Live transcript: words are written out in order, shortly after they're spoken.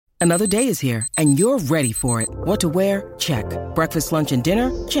Another day is here, and you're ready for it. What to wear? Check. Breakfast, lunch, and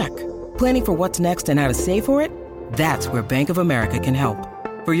dinner? Check. Planning for what's next and how to save for it? That's where Bank of America can help.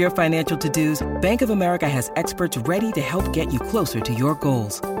 For your financial to-dos, Bank of America has experts ready to help get you closer to your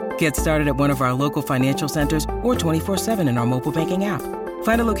goals. Get started at one of our local financial centers or 24/7 in our mobile banking app.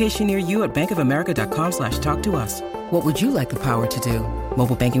 Find a location near you at bankofamerica.com/talktous. What would you like the power to do?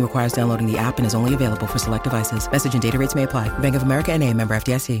 Mobile banking requires downloading the app and is only available for select devices. Message and data rates may apply. Bank of America N.A., member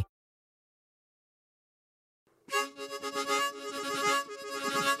FDIC.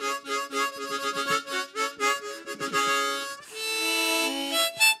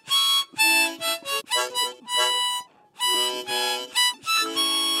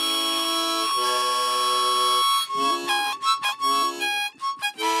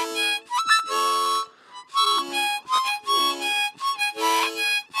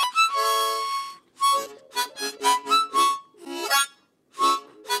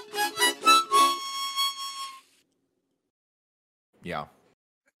 Yeah.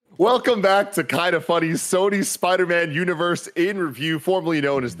 Welcome back to Kind of Funny's Sony Spider-Man universe in review, formerly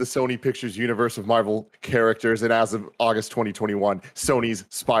known as the Sony Pictures universe of Marvel characters, and as of August 2021, Sony's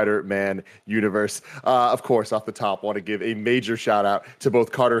Spider-Man universe. Of course, off the top, want to give a major shout out to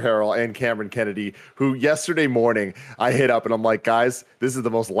both Carter Harrell and Cameron Kennedy, who yesterday morning I hit up and I'm like, guys, this is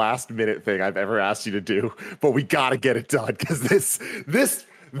the most last minute thing I've ever asked you to do, but we got to get it done because this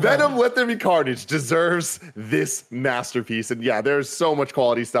Venom, Let There Be Carnage deserves this masterpiece. And yeah, there's so much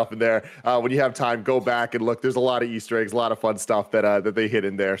quality stuff in there. When you have time, go back and look. There's a lot of Easter eggs, a lot of fun stuff that they hid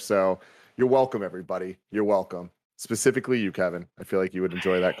in there. So you're welcome, everybody. You're welcome. Specifically you, Kevin. I feel like you would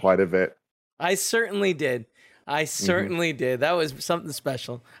enjoy that quite a bit. I certainly did. Did. That was something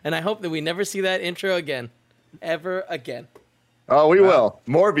special. And I hope that we never see that intro again. Ever again. Oh, we will.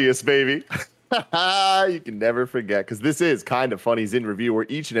 Morbius, baby. You can never forget, because this is Kind of Funny's In Review, where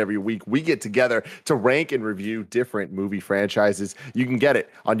each and every week we get together to rank and review different movie franchises. You can get it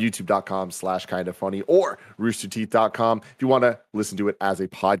on youtube.com/kindoffunny or roosterteeth.com. If you want to listen to it as a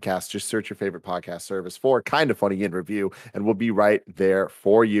podcast, just search your favorite podcast service for Kind of Funny In Review, and we'll be right there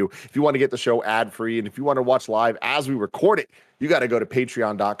for you. If you want to get the show ad-free, and if you want to watch live as we record it, you got to go to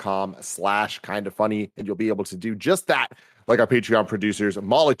patreon.com/kindoffunny, and you'll be able to do just that. Like our Patreon producers,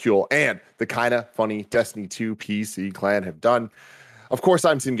 Molecule and the Kinda Funny Destiny 2 PC clan have done. Of course,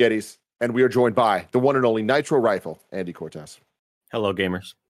 I'm Tim Geddes, and we are joined by the one and only Nitro Rifle, Andy Cortez. Hello,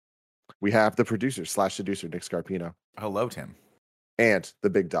 gamers. We have the producer/seducer, Nick Scarpino. Hello, Tim. And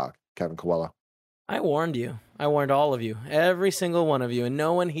the big dog, Kevin Coelho. I warned you. I warned all of you. Every single one of you. And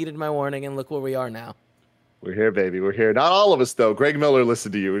no one heeded my warning, and look where we are now. We're here, baby. We're here. Not all of us, though. Greg Miller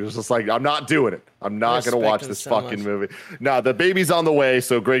listened to you. He was just like, I'm not doing it. I'm not going to watch this fucking movie. No, the baby's on the way,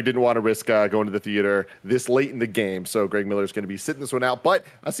 so Greg didn't want to risk going to the theater this late in the game. So Greg Miller's going to be sitting this one out. But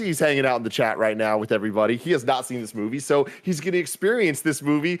I see he's hanging out in the chat right now with everybody. He has not seen this movie, so he's going to experience this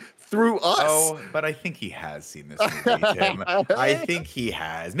movie through us. Oh, but I think he has seen this movie, Tim. I think he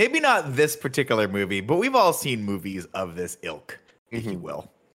has. Maybe not this particular movie, but we've all seen movies of this ilk, if you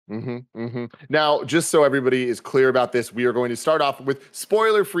will. Now, just so everybody is clear about this, we are going to start off with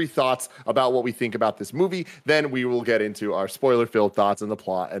spoiler-free thoughts about what we think about this movie. Then we will get into our spoiler-filled thoughts and the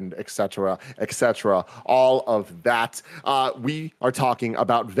plot and et cetera, all of that. We are talking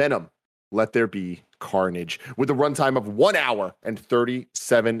about Venom, Let There Be Carnage, with a runtime of 1 hour and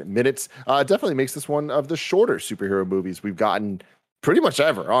 37 minutes. Definitely makes this one of the shorter superhero movies we've gotten pretty much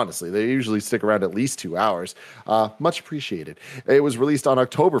ever, honestly. They usually stick around at least 2 hours. Much appreciated. It was released on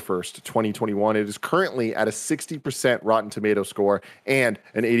October 1st, 2021. It is currently at a 60% Rotten Tomato score and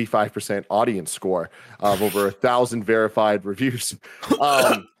an 85% audience score of over 1,000 verified reviews.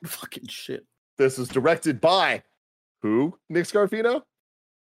 Fucking shit. This was directed by who? Nick Scarfino?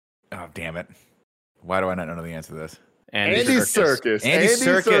 Oh, damn it. Why do I not know the answer to this? Andy Serkis. Andy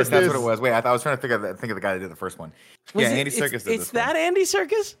Serkis, that's what it was. Wait, I was trying to think of the guy that did the first one. Andy Serkis did It's that Andy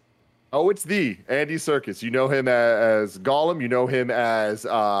Serkis? Oh, it's the Andy Serkis. You know him as Gollum. You know him as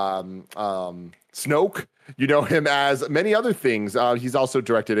Snoke. You know him as many other things. He's also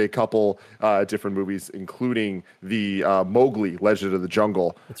directed a couple different movies, including the Mowgli, Legend of the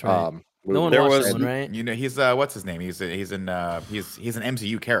Jungle. That's right. No one watched that one, right? You know, he's what's his name? He's an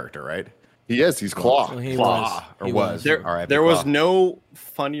MCU character, right? He is. He's Claw. Well, he Claw. was. There was no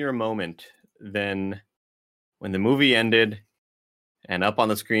funnier moment than when the movie ended and up on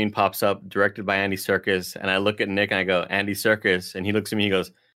the screen pops up, directed by Andy Serkis, and I look at Nick and I go, Andy Serkis, and he looks at me, he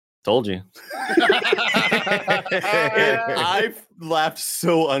goes, told you. I laughed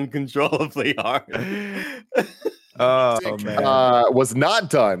so uncontrollably hard. Oh man. Was not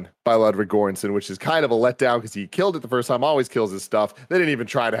done by Ludwig Göransson, which is kind of a letdown because he killed it the first time, always kills his stuff. They didn't even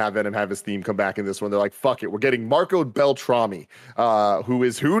try to have Venom have his theme come back in this one. They're like, fuck it. We're getting Marco Beltrami, who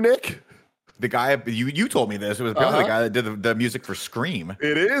is who, Nick? The guy you told me this. It was apparently the guy that did the music for Scream.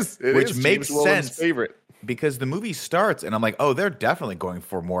 It is. Which makes sense. Favorite. Because the movie starts and I'm like, oh, they're definitely going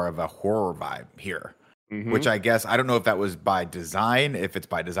for more of a horror vibe here. Which I guess, I don't know if that was by design. If it's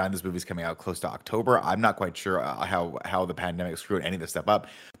by design, this movie's coming out close to October. I'm not quite sure how the pandemic screwed any of this stuff up.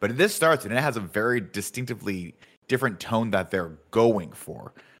 But this starts and it has a very distinctively different tone that they're going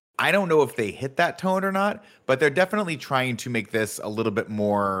for. I don't know if they hit that tone or not, but they're definitely trying to make this a little bit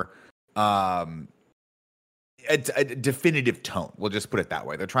more a definitive tone. We'll just put it that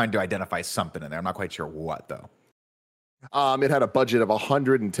way. They're trying to identify something in there. I'm not quite sure what, though. It had a budget of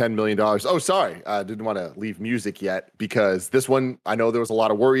 $110 million. Oh, sorry. I didn't want to leave music yet because this one, I know there was a lot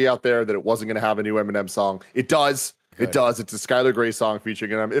of worry out there that it wasn't going to have a new Eminem song. It does. Good. It does. It's a Skylar Grey song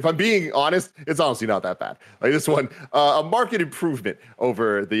featuring him. If I'm being honest, it's honestly not that bad. Like this one, a marked improvement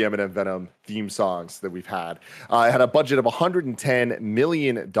over the Eminem Venom theme songs that we've had. It had a budget of $110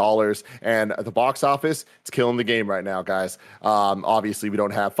 million, and at the box office, it's killing the game right now, guys. Obviously, we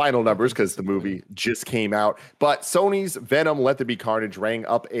don't have final numbers because the movie just came out, but Sony's Venom: Let There Be Carnage rang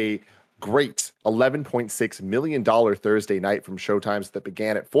up a great $11.6 million Thursday night from showtimes that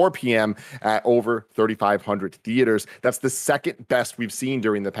began at 4 p.m. at over 3,500 theaters. That's the second best we've seen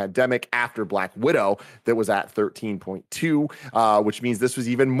during the pandemic after Black Widow that was at 13.2, which means this was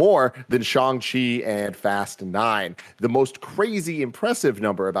even more than Shang-Chi and Fast 9. The most crazy impressive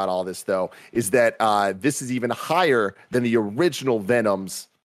number about all this, though, is that this is even higher than the original Venom's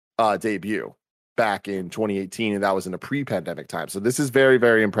debut back in 2018, and that was in a pre-pandemic time. So this is very,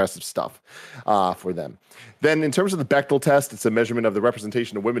 very impressive stuff for them. Then in terms of the Bechdel test, it's a measurement of the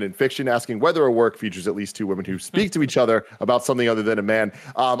representation of women in fiction, asking whether a work features at least two women who speak to each other about something other than a man.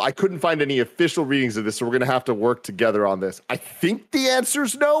 I couldn't find any official readings of this, so we're going to have to work together on this. I think the answer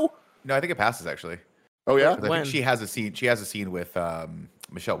is no. No, I think it passes, actually. Oh, yeah? I think she has a scene. She has a scene with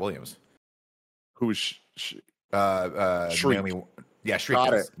Michelle Williams. Who is Shriek. Naomi? Yeah,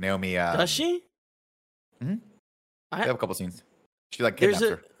 Shriek. Naomi. Does she? Mm-hmm. I have a couple scenes. She like kidnaps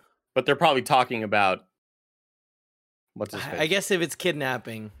her. But they're probably talking about what's his face? I guess if it's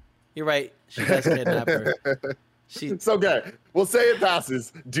kidnapping, you're right. She does kidnap her. It's okay. We'll say it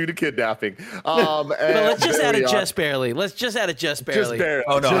passes due to kidnapping. But let's just add it just barely. Let's just add it just barely. Just barely.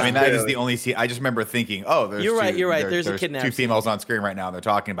 Oh no, just I mean that is the only scene. I just remember thinking, oh, there's you're right. Two, you're right. There's a kidnapping. Two females on screen right now. And they're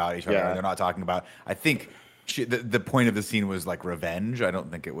talking about each other. Yeah. They're not talking about. I think. The point of the scene was like revenge. I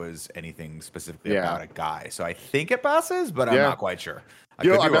don't think it was anything specifically about a guy. So I think it passes, but I'm not quite sure.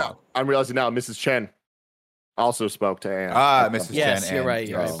 I'm realizing now Mrs. Chen also spoke to Anne. Mrs. Chen. Yes, you're right.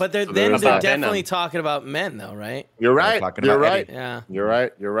 You're right. But they're definitely talking about men, though, right? You're right. You're right. Yeah. You're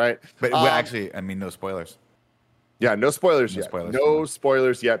right. You're right. But actually, I mean, no spoilers. Yeah, no spoilers yet. No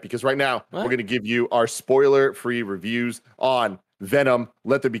spoilers yet, because right now we're going to give you our spoiler-free reviews on Venom: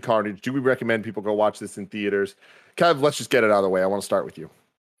 Let There Be Carnage. Do we recommend people go watch this in theaters? Kev, let's just get it out of the way. I want to start with you.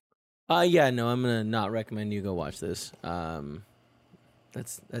 Yeah, no, I'm gonna not recommend you go watch this.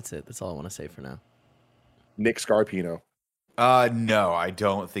 That's it. That's all I want to say for now. Nick Scarpino. No, I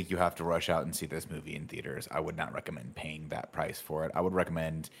don't think you have to rush out and see this movie in theaters. I would not recommend paying that price for it. I would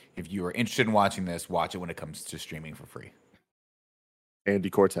recommend, if you are interested in watching this, watch it when it comes to streaming for free. Andy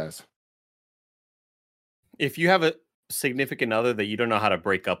Cortez. If you have a significant other that you don't know how to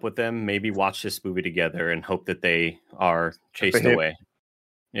break up with them, maybe watch this movie together and hope that they are chased away.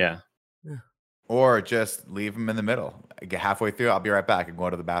 Yeah. Or just leave them in the middle. Get halfway through, I'll be right back and go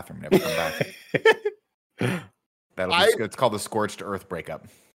to the bathroom. Never come back. It's called the scorched earth breakup.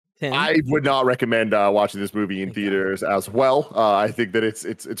 I would not recommend watching this movie in theaters as well. I think that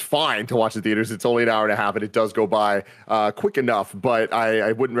it's fine to watch in theaters. It's only an hour and a half, and it does go by quick enough. But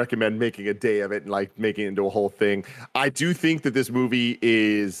I wouldn't recommend making a day of it and like making it into a whole thing. I do think that this movie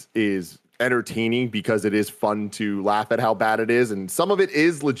is entertaining because it is fun to laugh at how bad it is, and some of it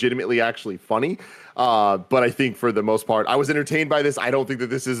is legitimately actually funny. But I think for the most part, I was entertained by this. I don't think that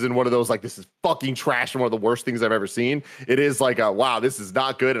this is in one of those like this is fucking trash and one of the worst things I've ever seen. It is like wow, this is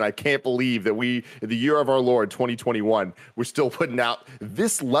not good, and I can't believe that we, in the year of our Lord 2021, we're still putting out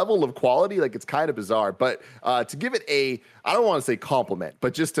this level of quality. Like it's kind of bizarre. But to give it I don't want to say compliment,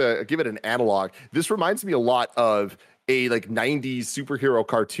 but just to give it an analog, this reminds me a lot of a like 90s superhero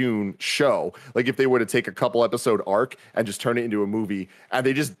cartoon show. Like if they were to take a couple episode arc and just turn it into a movie, and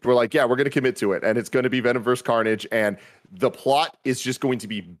they just were like, yeah, we're going to commit to it, and it's going to be Venom vs. Carnage, and the plot is just going to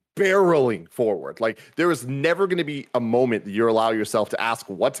be barreling forward. Like there is never going to be a moment that you allow yourself to ask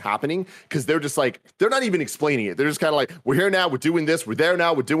what's happening, because they're just like, they're not even explaining it. They're just kind of like, we're here now, we're doing this, we're there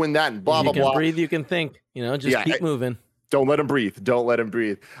now, we're doing that, and blah, blah, blah. You can breathe, you can think, just keep moving. Don't let him breathe. Don't let him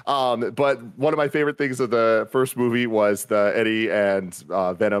breathe. But one of my favorite things of the first movie was the Eddie and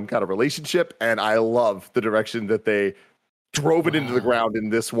Venom kind of relationship. And I love the direction that they drove it into the ground in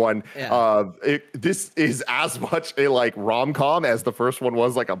this one. Yeah. This is as much a like rom-com as the first one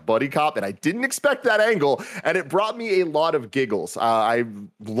was like a buddy cop, and I didn't expect that angle, and it brought me a lot of giggles. I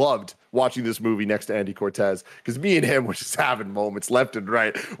loved watching this movie next to Andy Cortez, because me and him were just having moments left and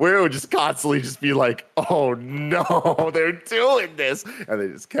right where it would just constantly just be like, oh no, they're doing this, and they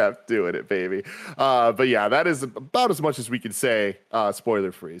just kept doing it, baby. But yeah, that is about as much as we can say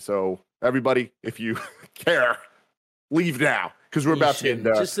spoiler free. So everybody, if you care, leave now, because we're about to get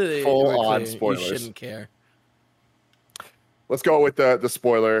into full-on spoilers. You shouldn't care. Let's go with the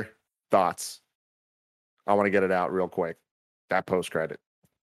spoiler thoughts. I want to get it out real quick. That post-credit.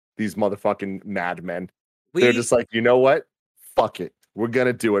 These motherfucking madmen. They're just like, you know what? Fuck it. We're going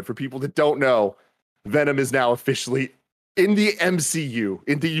to do it. For people that don't know, Venom is now officially in the MCU,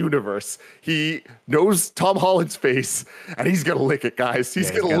 in the universe. He knows Tom Holland's face, and he's going to lick it, guys. He's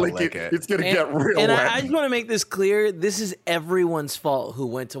going to lick it. It's going to get real And wet. I just want to make this clear. This is everyone's fault who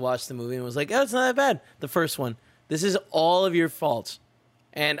went to watch the movie and was like, oh, it's not that bad. The first one. This is all of your faults.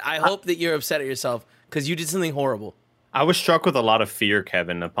 And I hope that you're upset at yourself because you did something horrible. I was struck with a lot of fear,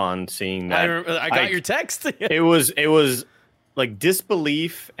 Kevin, upon seeing that. I got your text. It was like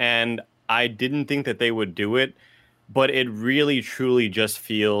disbelief, and I didn't think that they would do it, but it really, truly just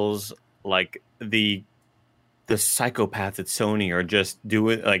feels like the psychopaths at Sony are just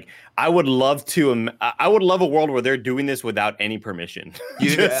doing. Like, I would love a world where they're doing this without any permission.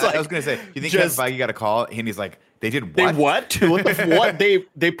 I was gonna say, you think Kevin Feige got a call and he's like, they did what? They what? What?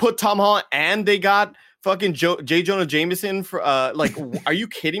 They put Tom Holland and they got fucking J. Jonah Jameson for like, are you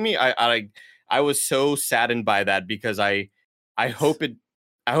kidding me? I was so saddened by that, because I hope it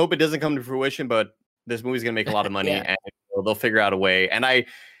doesn't come to fruition, but this movie's gonna make a lot of money. Yeah. And they'll figure out a way. And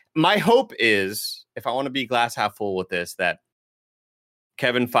my hope is, if I want to be glass half full with this, that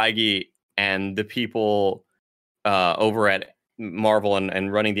Kevin Feige and the people over at Marvel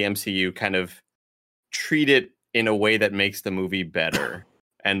and running the MCU kind of treat it in a way that makes the movie better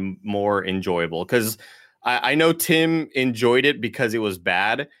and more enjoyable. Because I know Tim enjoyed it because it was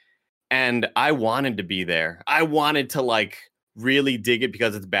bad, and I wanted to be there. I wanted to like really dig it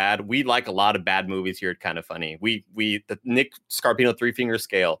because it's bad. We like a lot of bad movies here at Kind of Funny. We the Nick Scarpino 3-finger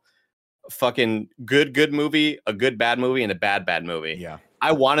scale. Fucking good movie, a good bad movie, and a bad movie. Yeah.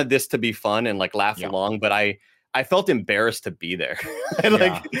 I wanted this to be fun and like laugh along, but I felt embarrassed to be there. And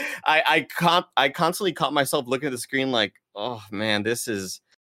like I constantly caught myself looking at the screen like, oh man, this is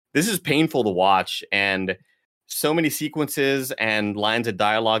painful to watch, and so many sequences and lines of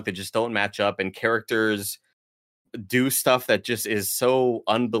dialogue that just don't match up, and characters do stuff that just is so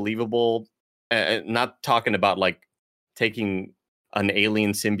unbelievable. Not talking about like taking an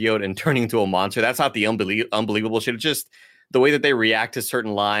alien symbiote and turning into a monster. That's not the unbelievable shit. It's just the way that they react to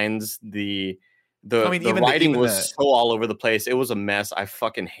certain lines. The writing was so all over the place. It was a mess. I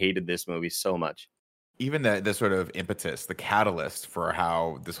fucking hated this movie so much. Even the sort of impetus, the catalyst for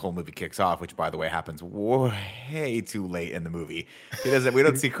how this whole movie kicks off, which by the way happens way too late in the movie. We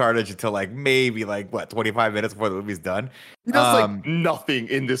don't see Carnage until like maybe like 25 minutes before the movie's done. He does like nothing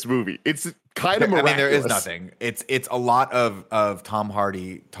in this movie. It's kind of miraculous. I mean, there is nothing. It's a lot of Tom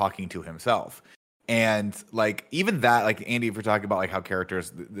Hardy talking to himself. And like even that, like Andy, if we're talking about like how characters,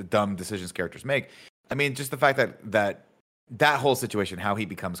 the dumb decisions characters make, I mean, just the fact that whole situation, how he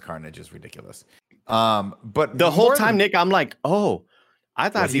becomes Carnage, is ridiculous. But the whole time, Nick, I'm like, oh, I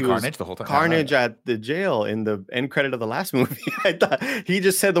thought he was Carnage the whole time. Carnage at the jail in the end credit of the last movie. I thought he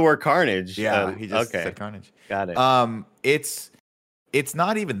just said the word Carnage. Yeah, he just said Carnage. Got it. It's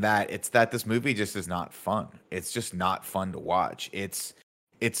not even that. It's that this movie just is not fun. It's just not fun to watch. It's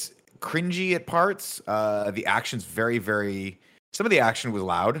cringy at parts. The action's very, very. Some of the action was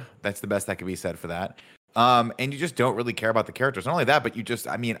loud. That's the best that could be said for that. And you just don't really care about the characters. Not only that, but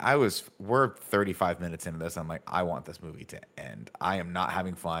we're 35 minutes into this. I'm like, I want this movie to end. I am not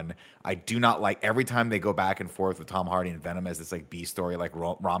having fun. I do not like every time they go back and forth with Tom Hardy and Venom as this like B story, like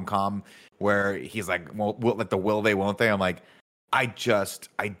rom-com, where he's like, well, like the will they, won't they? I'm like, I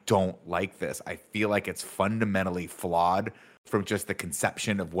don't like this. I feel like it's fundamentally flawed from just the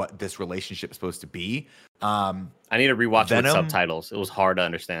conception of what this relationship is supposed to be. I need to rewatch Venom, with subtitles. It was hard to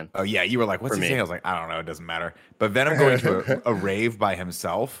understand. Oh yeah, you were like, "What's he saying?" I was like, "I don't know. It doesn't matter." But Venom going to a rave by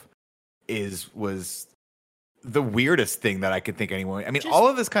himself was the weirdest thing that I could think anyone. I mean, all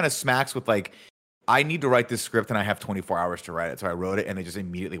of this kind of smacks with like, I need to write this script and I have 24 hours to write it. So I wrote it and they just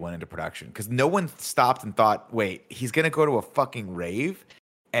immediately went into production because no one stopped and thought, wait, he's going to go to a fucking rave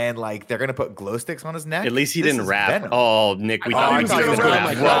and like they're going to put glow sticks on his neck. At least he didn't rap. Venom. Oh, Nick, we thought he was going to Oh rap.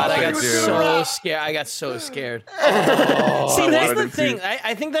 my God, I got so scared. I got so scared. See, that's the thing.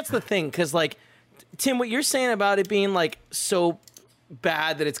 I think that's the thing because like, Tim, what you're saying about it being like so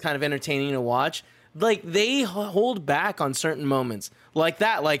bad that it's kind of entertaining to watch, like they hold back on certain moments like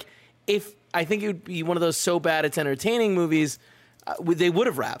that. Like if I think it would be one of those so bad it's entertaining movies, they would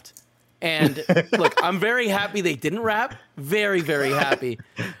have rapped. And look, I'm very happy they didn't rap. Very, very happy.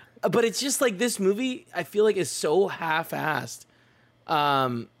 But it's just like this movie, I feel like is so half-assed.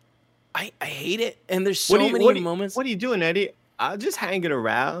 I hate it. And there's so many moments. What are you doing, Eddie? I'm just hanging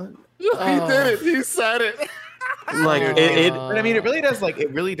around. He did it. He said it. Like but I mean, it really does. Like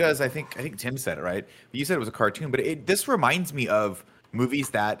it really does. I think Tim said it right. You said it was a cartoon, but this reminds me of movies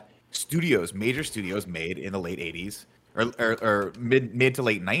that major studios made in the late 80s or mid to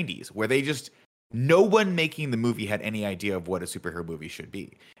late 90s, where they just no one making the movie had any idea of what a superhero movie should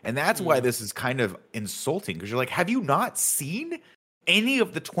be, and that's why this is kind of insulting because you're like, have you not seen any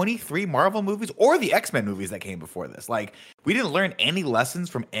of the 23 Marvel movies or the X-Men movies that came before this? Like, we didn't learn any lessons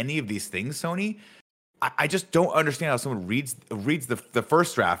from any of these things, Sony. I just don't understand how someone reads the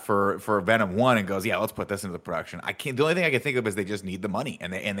first draft for Venom 1 and goes, yeah, let's put this into the production. I can't. The only thing I can think of is they just need the money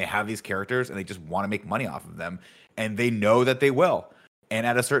and they have these characters and they just want to make money off of them and they know that they will. And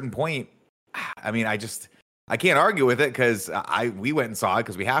at a certain point, I mean, I can't argue with it because we went and saw it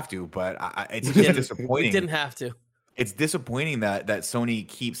because we have to. But it's just disappointing. We didn't have to. It's disappointing that Sony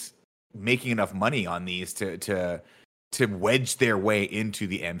keeps making enough money on these to wedge their way into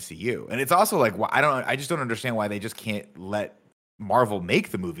the MCU. And it's also like, I just don't understand why they just can't let Marvel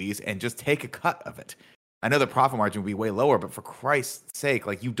make the movies and just take a cut of it. I know the profit margin would be way lower, but for Christ's sake,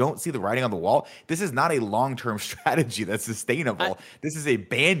 like you don't see the writing on the wall. This is not a long-term strategy that's sustainable. This is a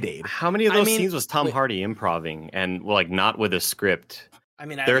Band-Aid. How many of those scenes was Tom Hardy improving and like not with a script? I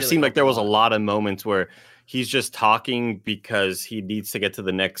mean, there seemed like there was a lot of moments where he's just talking because he needs to get to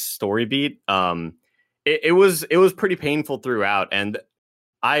the next story beat. It was pretty painful throughout, and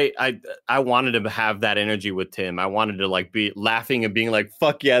I wanted to have that energy with Tim. I wanted to like be laughing and being like,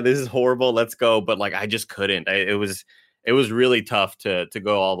 "Fuck yeah, this is horrible, let's go!" But like, I just couldn't. It was really tough to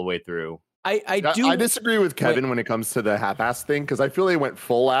go all the way through. I disagree with Kevin when it comes to the half-ass thing because I feel they went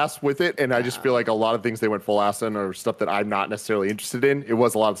full-ass with it, and I just feel like a lot of things they went full-ass in are stuff that I'm not necessarily interested in. It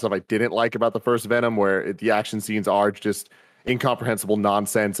was a lot of stuff I didn't like about the first Venom, where the action scenes are just incomprehensible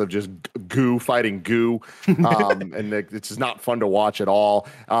nonsense of just goo fighting goo, and it's just not fun to watch at all.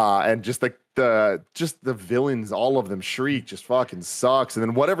 And just like the villains, all of them, Shriek just fucking sucks. And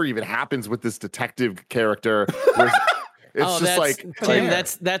then whatever even happens with this detective character, it's just like Tim.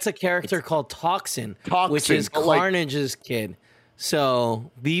 That's a character called Toxin, which is Carnage's kid.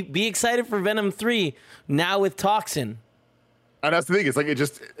 So be excited for Venom 3 now with Toxin. And that's the thing. It's like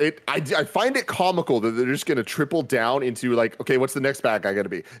I find it comical that they're just going to triple down into like, okay, what's the next bad guy going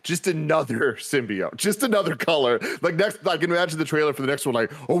to be? Just another symbiote, just another color. Like next, I can imagine the trailer for the next one.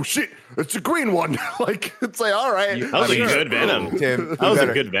 Like, oh shit, it's a green one. Like it's like, all right, that was a good Venom. Tim, that was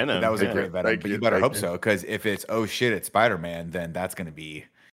a good Venom. That was a great Venom. But you better hope so, because if it's oh shit, it's Spider-Man, then that's going to be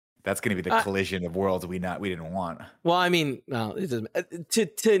the collision of worlds we didn't want. Well, I mean, no, it doesn't.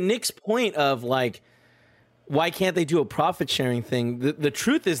 To Nick's point of like, why can't they do a profit sharing thing? The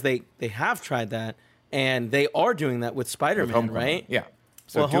truth is they have tried that, and they are doing that with Spider-Man, right? Yeah.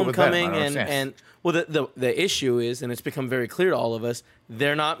 So well, Homecoming and well, the issue is, and it's become very clear to all of us,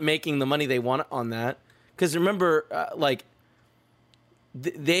 they're not making the money they want on that. Because remember,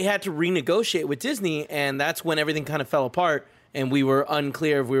 they had to renegotiate with Disney, and that's when everything kind of fell apart, and we were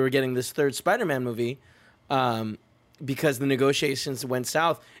unclear if we were getting this third Spider-Man movie, because the negotiations went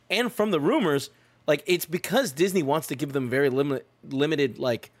south. And from the rumors, like, it's because Disney wants to give them very limited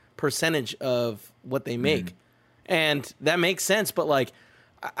like percentage of what they make. And that makes sense. But like,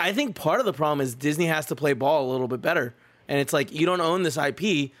 I think part of the problem is Disney has to play ball a little bit better. And it's like, you don't own this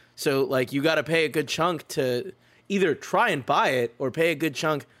IP. So like, you got to pay a good chunk to either try and buy it or pay a good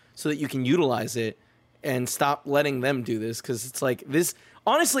chunk so that you can utilize it and stop letting them do this. Cause it's like this,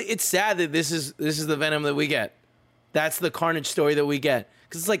 honestly, it's sad that this is the Venom that we get. That's the Carnage story that we get.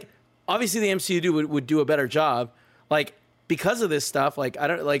 Cause it's like, obviously, the MCU would do a better job, like because of this stuff. Like, I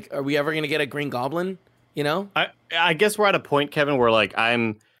don't like. Are we ever gonna get a Green Goblin You know? I guess we're at a point, Kevin, where like I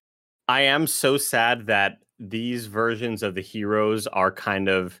am so sad that these versions of the heroes are kind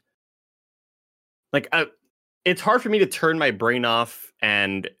of like it's hard for me to turn my brain off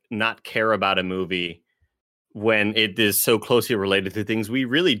and not care about a movie when it is so closely related to things we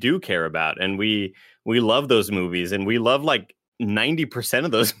really do care about, and we love those movies, and we love like 90%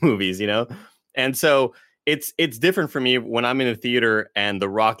 of those movies, you know. And so it's different for me when I'm in a theater and The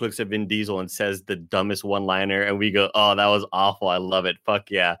Rock looks at Vin Diesel and says the dumbest one-liner, and we go, "Oh, that was awful. I love it.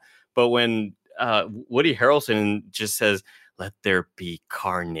 Fuck yeah." But when Woody Harrelson just says, "Let there be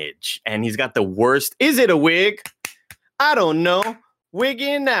carnage," and he's got the worst. Is it a wig? I don't know. Wig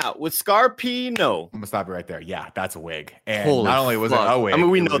in out with Scar P. No, I'm gonna stop you right there. Yeah, that's a wig. And Holy not only was it fuck. a wig, I mean,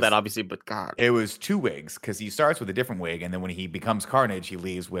 we know that obviously, but God, it was 2 wigs because he starts with a different wig, and then when he becomes Carnage, he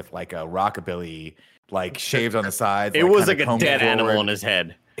leaves with like a rockabilly, like shaved on the sides. it was like a combed dead animal forward. on his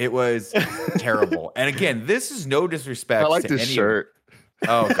head. It was terrible. And again, this is no disrespect. I like to this any shirt.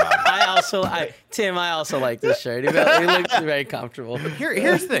 Oh God. Tim, I also like this shirt. He looks very comfortable.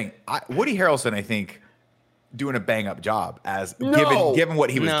 Here's the thing. Woody Harrelson, I think, doing a bang up job as No. given what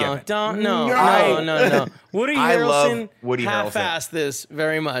he was given. No. Woody I love Harrelson Woody Harrelson. half-assed this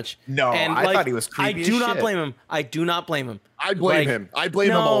very much. No, and I thought he was creepy I as do not shit. blame him. I do not blame him. I blame him. I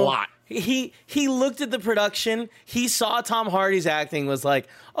blame him a lot. He looked at the production. He saw Tom Hardy's acting. Was like,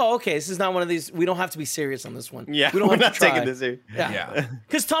 oh, okay, this is not one of these. We don't have to be serious on this one. Yeah, we don't we're have not to try. taking this serious. Yeah.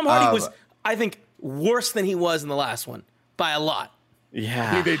 Because Tom Hardy was, I think, worse than he was in the last one by a lot.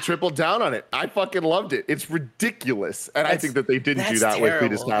 Yeah, Dude, they tripled down on it. I fucking loved it. It's ridiculous, and I think that they didn't do that with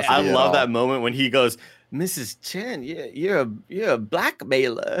Cletus terrible. Cassidy. I love that moment when he goes, "Mrs. Chen, you're a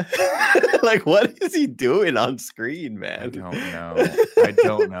blackmailer." Like, what is he doing on screen, man? I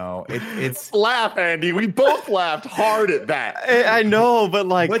don't know. It's Laugh, Andy. We both laughed hard at that. I know, but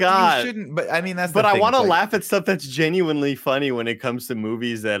like, but God, you shouldn't. But I mean, that's. but the I thing. want to It's like, laugh at stuff that's genuinely funny when it comes to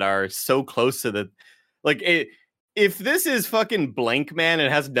movies that are so close to the, like it. If this is fucking Blank Man and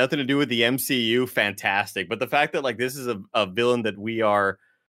it has nothing to do with the MCU, fantastic. But the fact that like this is a villain that we are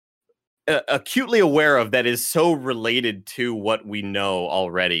acutely aware of that is so related to what we know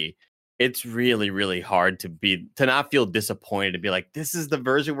already, it's really, really hard to not feel disappointed, to be like, this is the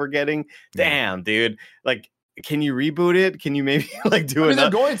version we're getting. Damn, dude. Like, can you reboot it? Can you maybe like do it? They're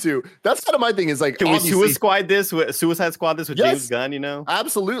going to. That's kind of my thing. Is like, can we Suicide Squad this with Yes. James Gunn? You know,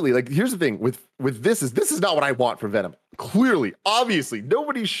 Absolutely. Like, here's the thing with this is not what I want for Venom. Clearly, obviously,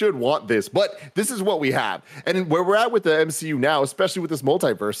 nobody should want this, but this is what we have. And where we're at with the MCU now, especially with this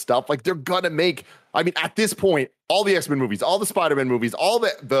multiverse stuff, like they're gonna make. I mean, at this point, all the X-Men movies, all the Spider-Man movies, all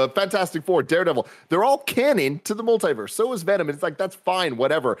the Fantastic Four, Daredevil, they're all canon to the multiverse. So is Venom. And it's like, that's fine,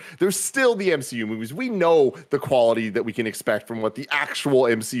 whatever. There's still the MCU movies. We know the quality that we can expect from what the actual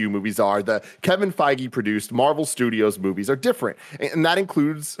MCU movies are. The Kevin Feige produced Marvel Studios movies are different. And that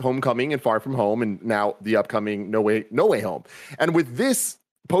includes Homecoming and Far From Home, and now the upcoming No Way Home. And with this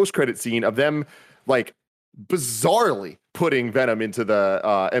post-credit scene of them, like, bizarrely putting Venom into the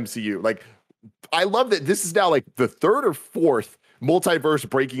MCU, like, I love that this is now like the 3rd or 4th multiverse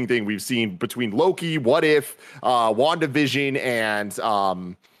breaking thing we've seen between Loki, What If, WandaVision, and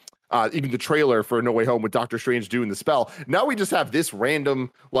even the trailer for No Way Home with Doctor Strange doing the spell. Now we just have this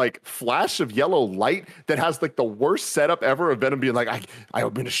random like flash of yellow light that has like the worst setup ever of Venom being like,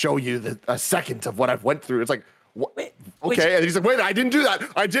 I'm going to show you a second of what I've went through. It's like, what? Okay. And he's like, wait, I didn't do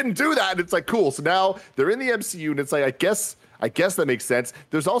that. And it's like, cool. So now they're in the MCU, and it's like, I guess that makes sense.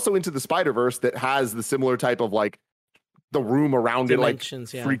 There's also Into the Spider-Verse that has the similar type of like the room around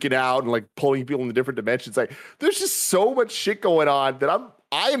Dimensions, it, like freaking out and like pulling people into different dimensions. Like, there's just so much shit going on that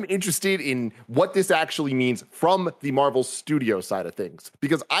I am interested in what this actually means from the Marvel Studios side of things,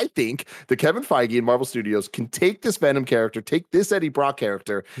 because I think that Kevin Feige and Marvel Studios can take this Venom character, take this Eddie Brock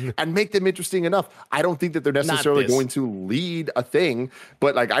character, and make them interesting enough. I don't think that they're necessarily going to lead a thing,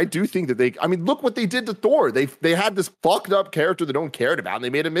 but like I do think that I mean, look what they did to Thor. They had this fucked up character that no one cared about, and they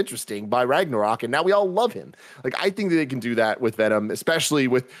made him interesting by Ragnarok, and now we all love him. Like, I think that they can do that with Venom, especially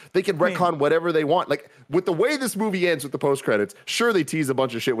they can retcon whatever they want. Like, with the way this movie ends with the post credits, sure, they tease a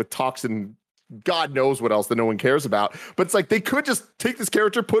bunch of shit with Toxin, God knows what else that no one cares about, but it's like they could just take this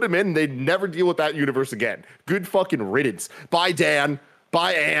character, put him in, and they'd never deal with that universe again. Good fucking riddance. Bye, Dan.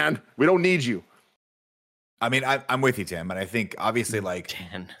 Bye, Anne. We don't need you. I mean, I'm with you, Tim, and I think obviously, like,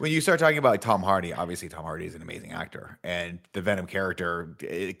 when you start talking about like Tom Hardy, obviously Tom Hardy is an amazing actor, and the Venom character,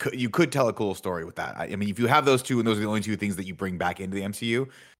 you could tell a cool story with that. I mean, if you have those two, and those are the only two things that you bring back into the MCU,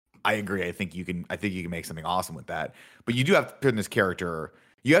 I agree. I think you can make something awesome with that. But you do have to put in this character.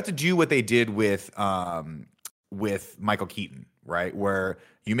 You have to do what they did with Michael Keaton right? Where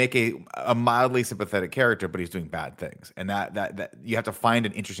you make a mildly sympathetic character, but he's doing bad things, and that you have to find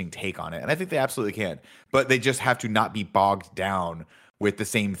an interesting take on it. And I think they absolutely can, but they just have to not be bogged down with the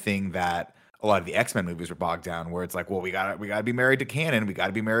same thing that a lot of the X-Men movies were bogged down, where it's like, well, we gotta be married to canon, we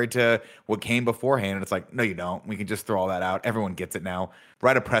gotta be married to what came beforehand, and it's like, no, you don't. We can just throw all that out. Everyone gets it now.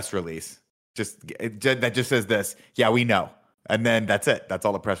 Write a press release, that just says this. Yeah, we know, and then that's it. That's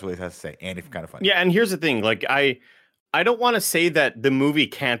all the press release has to say. And it's kind of funny. Yeah, and here's the thing, like I don't want to say that the movie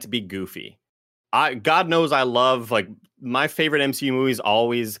can't be goofy. God knows I love, like, my favorite MCU movies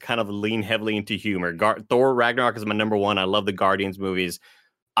always kind of lean heavily into humor. Thor Ragnarok is my number one. I love the Guardians movies.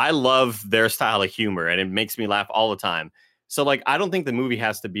 I love their style of humor, and it makes me laugh all the time. So, like, I don't think the movie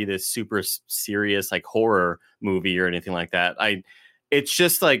has to be this super serious, like, horror movie or anything like that. It's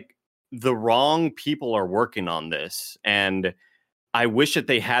just like the wrong people are working on this, and I wish that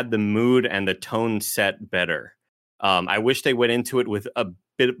they had the mood and the tone set better. I wish they went into it with a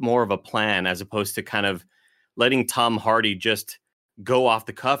bit more of a plan, as opposed to kind of letting Tom Hardy just go off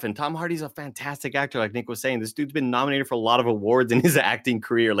the cuff. And Tom Hardy's a fantastic actor, like Nick was saying. This dude's been nominated for a lot of awards in his acting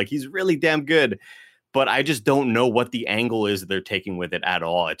career. Like, he's really damn good. But I just don't know what the angle is they're taking with it at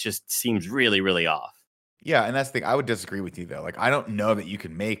all. It just seems really, really off. Yeah, and that's the thing. I would disagree with you, though. Like, I don't know that you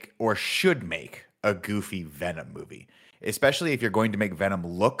can make or should make a goofy Venom movie, especially if you're going to make Venom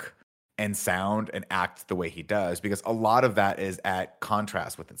look and sound and act the way he does, because a lot of that is at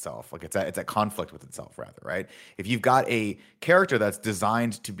contrast with itself. Like, it's at conflict with itself, rather, right? If you've got a character that's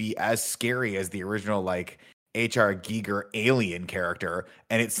designed to be as scary as the original, like, H.R. Giger alien character,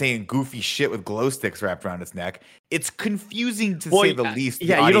 and it's saying goofy shit with glow sticks wrapped around its neck, it's confusing to say the least.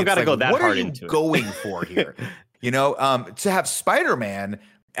 Yeah, you don't got to go that hard. What are you going for here? To have Spider-Man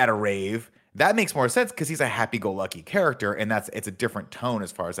at a rave, that makes more sense because he's a happy-go-lucky character, and it's a different tone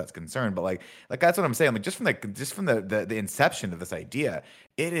as far as that's concerned. But like that's what I'm saying. Like, just from the inception of this idea,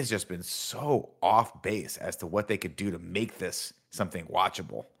 it has just been so off base as to what they could do to make this something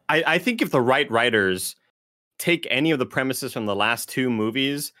watchable. I think if the right writers take any of the premises from the last two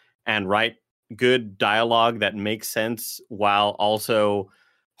movies and write good dialogue that makes sense while also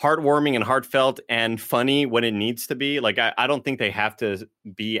heartwarming and heartfelt and funny when it needs to be. Like, I don't think they have to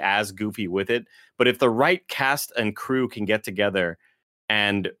be as goofy with it. But if the right cast and crew can get together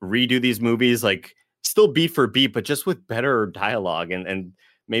and redo these movies, like, still beat for beat, but just with better dialogue and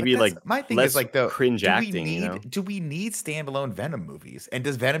maybe like my thing less is like the cringe acting. Do we need standalone Venom movies? And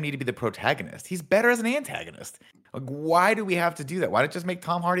does Venom need to be the protagonist? He's better as an antagonist. Like, why do we have to do that? Why not just make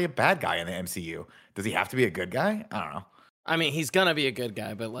Tom Hardy a bad guy in the MCU? Does he have to be a good guy? I don't know. I mean, he's gonna be a good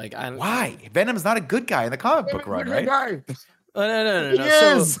guy, but like, why? Venom's not a good guy in the comic book run, right? Oh, no. He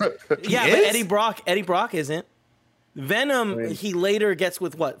is. So, yeah, but Eddie Brock isn't. Venom, he later gets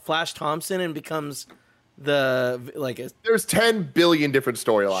with what? Flash Thompson and becomes there's 10 billion different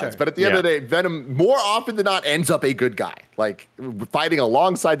storylines, Sure. but at the end of the day, Venom more often than not ends up a good guy, like fighting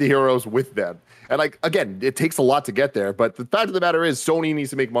alongside the heroes with them. And like, again, it takes a lot to get there, but the fact of the matter is Sony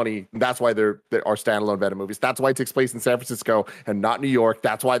needs to make money. That's why there are standalone Venom movies. That's why it takes place in San Francisco and not New York.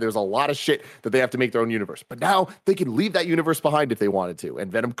 That's why there's a lot of shit that they have to make their own universe. But now they can leave that universe behind if they wanted to,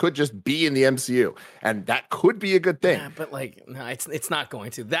 and Venom could just be in the MCU, and that could be a good thing. Yeah, but like, no, it's not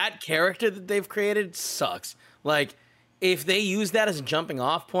going to. That character that they've created sucks. Like, if they use that as a jumping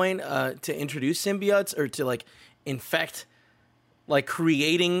off point to introduce symbiotes or to like infect, like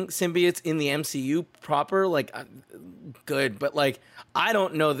creating symbiotes in the MCU proper, like good. But like, I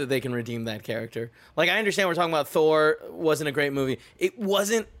don't know that they can redeem that character. Like, I understand we're talking about Thor wasn't a great movie. It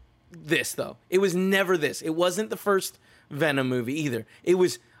wasn't this though. It was never this. It wasn't the first Venom movie either. It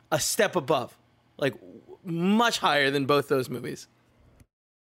was a step above, like much higher than both those movies.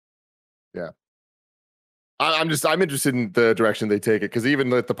 Yeah. I'm interested in the direction they take it, because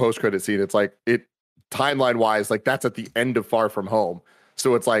even at the post-credit scene, it's like, it timeline-wise, like that's at the end of Far From Home.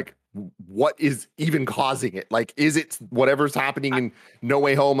 So it's like, what is even causing it? Like, is it whatever's happening in No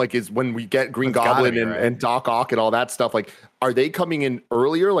Way Home? Like, is when we get Green Goblin and Doc Ock and all that stuff, like, are they coming in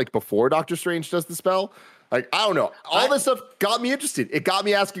earlier, like before Doctor Strange does the spell? Like, I don't know. All this stuff got me interested. It got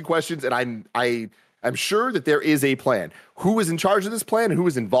me asking questions, and I'm sure that there is a plan. Who is in charge of this plan and who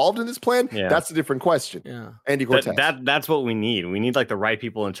is involved in this plan? Yeah. That's a different question. Yeah. Andy Cortez. That's what we need. We need like the right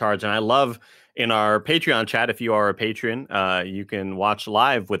people in charge. And I love in our Patreon chat, if you are a patron, you can watch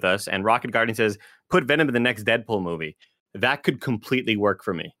live with us. And Rocket Guardian says, put Venom in the next Deadpool movie. That could completely work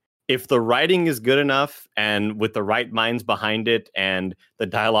for me. If the writing is good enough and with the right minds behind it, and the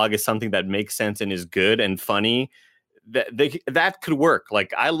dialogue is something that makes sense and is good and funny, that could work.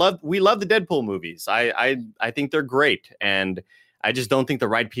 Like, we love the Deadpool movies. I think they're great, and I just don't think the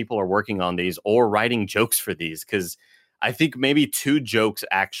right people are working on these or writing jokes for these, because I think maybe 2 jokes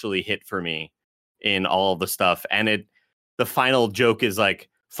actually hit for me in all the stuff. And the final joke is like,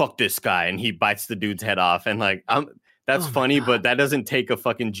 fuck this guy. And he bites the dude's head off. And like, that's funny, but that doesn't take a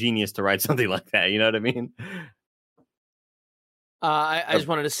fucking genius to write something like that. You know what I mean? I just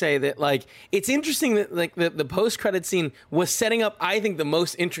wanted to say that, like, it's interesting that like the post-credit scene was setting up, I think, the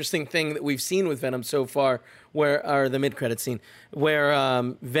most interesting thing that we've seen with Venom so far, or the mid-credit scene, where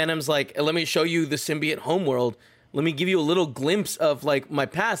Venom's like, let me show you the symbiote homeworld. Let me give you a little glimpse of like my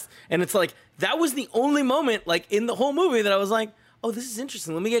past. And it's like, that was the only moment like in the whole movie that I was like, oh, this is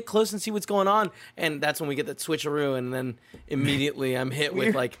interesting. Let me get close and see what's going on. And that's when we get that switcheroo, and then immediately I'm hit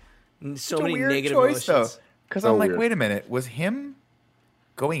with like so many negative emotions. Because I'm like, wait a minute, was him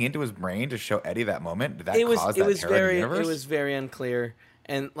going into his brain to show Eddie that moment? Did that cause that terror in the universe? It was very unclear,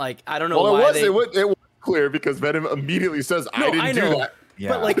 and like I don't know why it was clear because Venom immediately says, "I didn't do that." Yeah,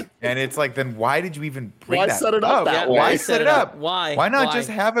 but like, and it's like, then why did you even bring that set it up that way? Why set it up? Why not just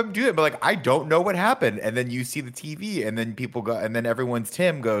have him do it? But like, I don't know what happened, and then you see the TV, and then people go, and then everyone's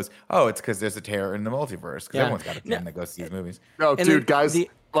Tim goes, "Oh, it's because there's a terror in the multiverse." Because everyone's got a Tim that goes see these movies. No, dude, guys.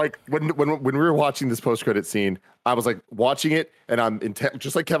 Like when we were watching this post-credit scene, I was like watching it, and I'm intent,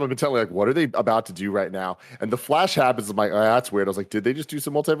 just like Kevin, intently like, what are they about to do right now? And the flash happens. I'm like, oh, that's weird. I was like, did they just do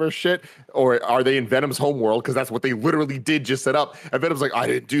some multiverse shit, or are they in Venom's homeworld? Because that's what they literally did just set up. And Venom's like, I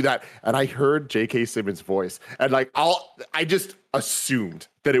didn't do that. And I heard J.K. Simmons' voice, and like I just assumed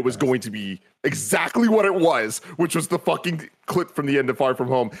that it was going to be exactly what it was, which was the fucking clip from the end of Far From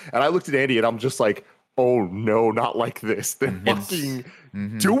Home. And I looked at Andy, and I'm just like, oh no, not like this. They're fucking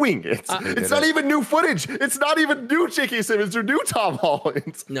doing it. It's not even new footage. It's not even new J.K. Simmons or new Tom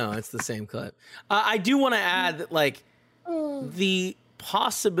Holland. No, it's the same clip. I do want to add that, like, the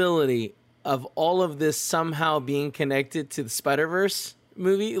possibility of all of this somehow being connected to the Spider-Verse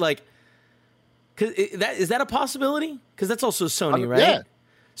movie, like, is that a possibility? Because that's also Sony, right? Yeah.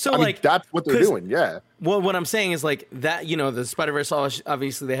 So, I mean, that's what they're doing, yeah. Well, what I'm saying is, like, that, you know, the Spider-Verse,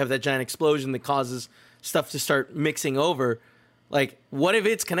 obviously, they have that giant explosion that causes stuff to start mixing over. Like, what if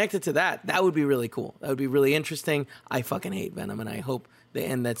it's connected to that? That would be really cool. That would be really interesting. I fucking hate Venom, and I hope they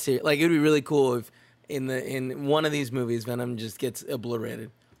end that series. Like, it would be really cool if in one of these movies, Venom just gets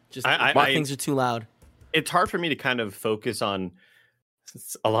obliterated. Just things are too loud. It's hard for me to kind of focus on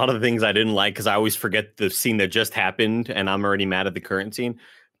a lot of the things I didn't like because I always forget the scene that just happened, and I'm already mad at the current scene.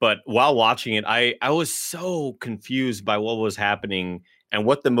 But while watching it, I was so confused by what was happening and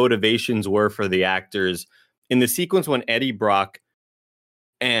what the motivations were for the actors. In the sequence when Eddie Brock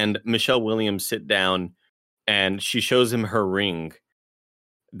and Michelle Williams sit down and she shows him her ring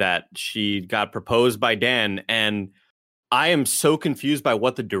that she got proposed by Dan. And I am so confused by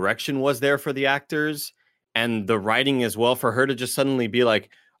what the direction was there for the actors and the writing as well, for her to just suddenly be like,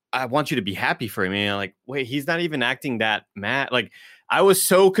 I want you to be happy for me. And I'm like, wait, he's not even acting that mad. Like, I was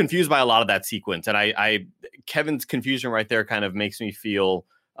so confused by a lot of that sequence. And Kevin's confusion right there kind of makes me feel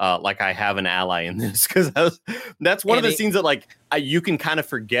like I have an ally in this, because that's one of the scenes that like you can kind of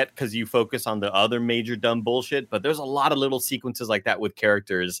forget because you focus on the other major dumb bullshit. But there's a lot of little sequences like that with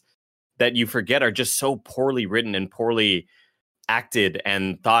characters that you forget are just so poorly written and poorly acted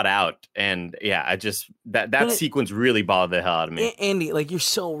and thought out. And yeah, I just that sequence really bothered the hell out of me. Andy, like, you're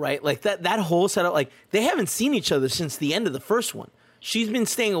so right. Like that whole setup, like, they haven't seen each other since the end of the first one. She's been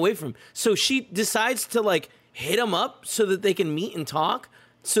staying away from him. So she decides to like hit him up so that they can meet and talk,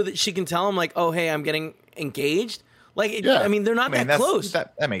 so that she can tell him like, oh, hey, I'm getting engaged. Like, I mean, they're not that close.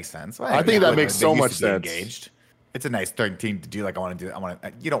 That makes sense. Well, I think that makes so much sense. Engaged. It's a nice thing to do. Like, I want to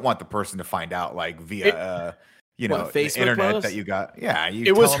do. You don't want the person to find out like via Facebook the internet post? that you got. Yeah,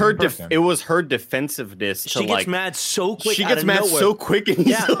 it was her. It was her defensiveness. She gets mad so quick. She gets mad so quick and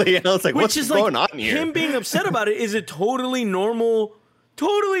easily. And I was like, what's going on here? Him being upset about it is a totally normal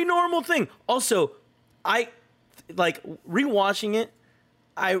thing. Also, I like rewatching it.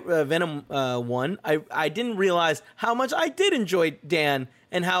 Venom 1. I didn't realize how much I did enjoy Dan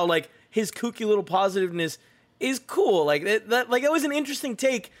and how like his kooky little positiveness is cool. Like that was an interesting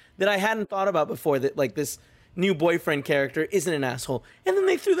take that I hadn't thought about before. That like this new boyfriend character isn't an asshole, and then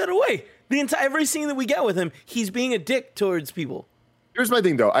they threw that away. Every scene that we get with him, he's being a dick towards people. Here's my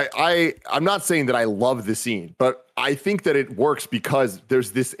thing, though. I'm not saying that I love the scene, but I think that it works because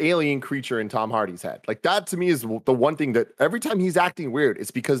there's this alien creature in Tom Hardy's head. Like, that to me is the one thing that every time he's acting weird,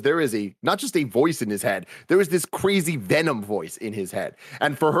 it's because there is not just a voice in his head, there is this crazy Venom voice in his head.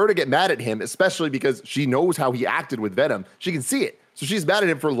 And for her to get mad at him, especially because she knows how he acted with Venom, she can see it. So she's mad at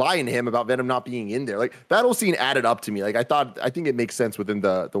him for lying to him about Venom not being in there. Like, that whole scene added up to me. Like, I think it makes sense within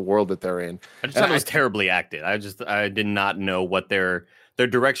the world that they're in. I just thought it was terribly acted. I did not know what their their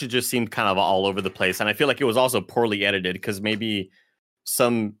direction just seemed kind of all over the place. And I feel like it was also poorly edited because maybe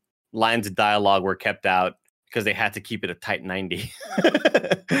some lines of dialogue were kept out because they had to keep it a tight 90.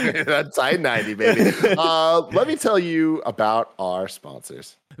 That tight 90, baby. Let me tell you about our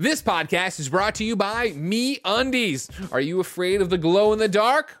sponsors. This podcast is brought to you by MeUndies. Are you afraid of the glow in the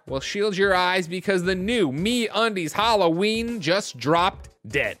dark? Well, shield your eyes because the new MeUndies Halloween just dropped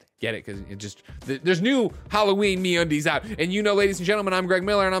dead. Get it? Because there's new Halloween MeUndies out. And you know, ladies and gentlemen, I'm Greg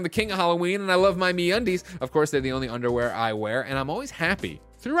Miller and I'm the king of Halloween and I love my MeUndies. Of course, they're the only underwear I wear and I'm always happy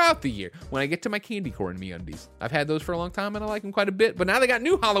throughout the year when I get to my candy corn MeUndies. I've had those for a long time and I like them quite a bit, but now they got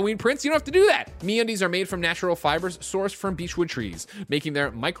new Halloween prints. You don't have to do that. MeUndies are made from natural fibers sourced from beechwood trees, making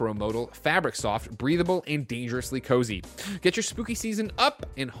their micromodal, fabric soft, breathable, and dangerously cozy. Get your spooky season up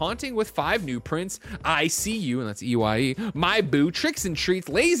and haunting with 5 new prints: I See You, and that's EYE, My Boo, Tricks and Treats,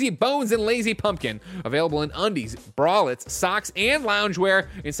 Lazy Bones, and Lazy Pumpkin. Available in undies, bralettes, socks, and loungewear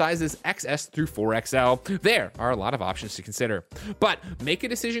in sizes XS through 4XL. There are a lot of options to consider, but make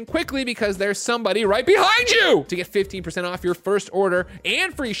a decision quickly because there's somebody right behind you. To get 15% off your first order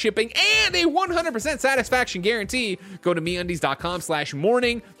and free shipping and a 100% satisfaction guarantee, go to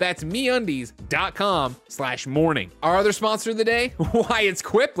MeUndies.com/morning. That's MeUndies.com/morning. Our other sponsor of the day, why, it's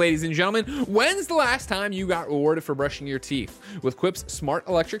Quip, ladies and gentlemen. When's the last time you got rewarded for brushing your teeth? With Quip's smart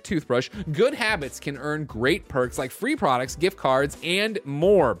electric toothbrush, good habits can earn great perks like free products, gift cards, and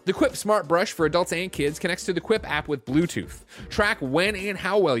more. The Quip Smart Brush for adults and kids connects to the Quip app with Bluetooth. Track when and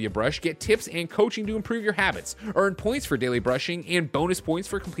how well you brush, get tips and coaching to improve your habits, earn points for daily brushing and bonus points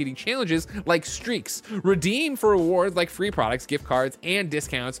for completing challenges like streaks. Redeem for rewards like free products, gift cards, and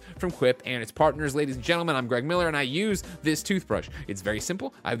discounts from Quip and its partners. Ladies and gentlemen, I'm Greg Miller and I use this toothbrush. It's very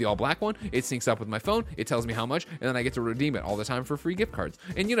simple. I have the all black one. It syncs up with my phone. It tells me how much, and then I get to redeem it all the time for free gift cards.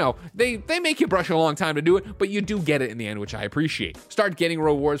 And you know, they make you brush a long time to do it, but you do get it in the end, which I appreciate. Start getting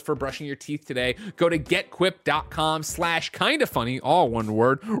rewards for brushing your teeth today. Go to getquip.com/kindafunny, all one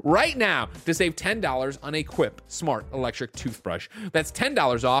word, right now to save $10 on a Quip Smart Electric Toothbrush. That's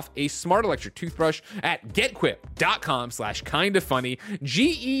 $10 off a smart electric toothbrush at getquip.com/kindafunny,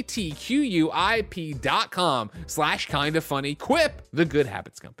 GETQUIP.com/kindafunny. Quip, the good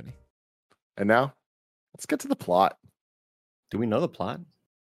habits company. And now, let's get to the plot. Do we know the plot?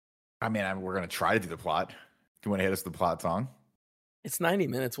 I mean, we're going to try to do the plot. Do you want to hit us with the plot song? It's 90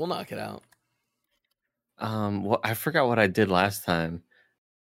 minutes. We'll knock it out. Well, I forgot what I did last time.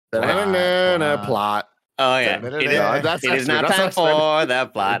 Plot. Oh yeah, it is not time for the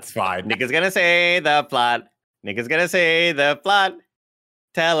plot. It's fine. Nick is gonna say the plot. Nick is gonna say the plot.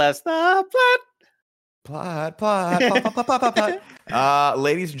 Tell us the plot. Plot.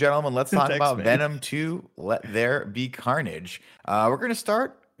 Ladies and gentlemen, let's talk about Venom 2, Let There Be Carnage. We're going to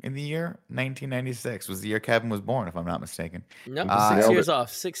start in the year 1996. Was the year Kevin was born, if I'm not mistaken. Nope, 6 years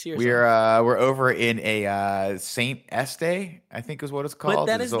off. 6 years off. We're over in a Saint Este, I think is what it's called. But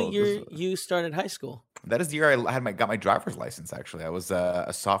that is the year you started high school. That is the year I got my driver's license, actually. I was a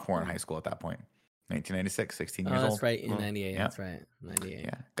sophomore in high school at that point. 1996, 16 years old. That's right, in 98. Yeah. That's right, 98.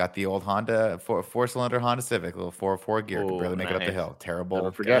 Yeah, got the old Honda, four-cylinder Honda Civic, little 404 gear. Could barely make it up the hill. Terrible.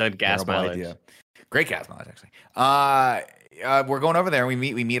 Good gas mileage. Idea. Great gas mileage, actually. We're going over there and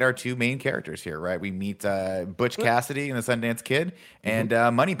we meet our two main characters here, right? We meet Butch Cassidy and the Sundance Kid and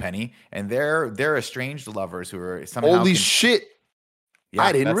Moneypenny, and they're estranged lovers who are somehow holy shit. Yeah,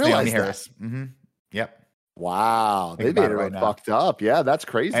 I didn't realize Naomi that. Harris. Yep. Wow, they Think made about it it right now. fucked up. Yeah, that's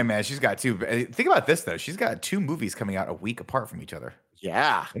crazy. Hey man, she's got two. Think about this though. She's got 2 movies coming out a week apart from each other.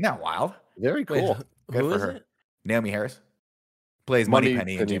 Yeah, Isn't that wild? very cool. Good Who for is her. it? Naomi Harris plays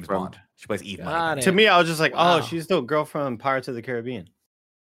Moneypenny in James Bond. She plays Eve Got Moneypenny. it. To me, I was just like, Wow. oh, she's the girl from Pirates of the Caribbean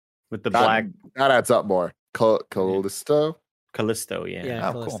with the That- black That adds up more. Callisto. Callisto. Yeah. Yeah,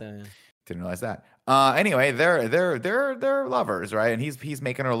 Oh, cool. Callisto, yeah. Didn't realize that. Anyway, they're lovers, right? And he's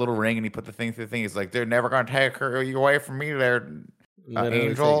making her a little ring, and he put the thing through the thing. He's like, they're never gonna take her away from me. They're Literally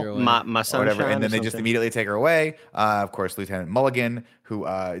Angel, take her away. My or sunshine, whatever, and then they just something. immediately take her away. Of course, Lieutenant Mulligan, who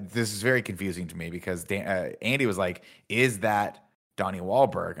this is very confusing to me because Andy was like, "Is that Donnie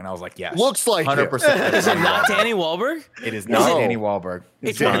Wahlberg?" And I was like, "Yes, Looks like 100%." Is it not Danny Wahlberg? It is not No. Danny Wahlberg.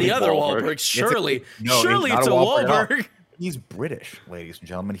 It's one of Danny the other Wahlberg. Wahlbergs. Surely, No, surely he's it's a not a Wahlberg at all. Wahlberg. He's British, ladies and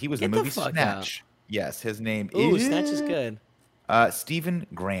gentlemen. He was in Get the the movie fuck Snatch. Yes, his name Ooh, is Snatch is good. Stephen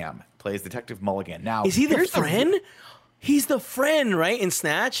Graham plays Detective Mulligan. Now, Is he the here's friend? He's the friend, right? In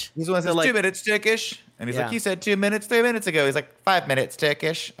Snatch? He's the one that says 2 minutes, Turkish. And he's Yeah. like, you said 2 minutes 3 minutes ago. He's like, 5 minutes,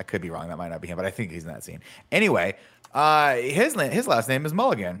 Turkish. I could be wrong. That might not be him, but I think he's in that scene. Anyway, his last name is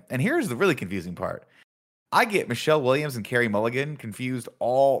Mulligan. And here's the really confusing part. I get Michelle Williams and Carey Mulligan confused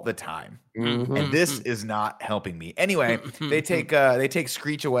all the time, and this is not helping me. Anyway, they take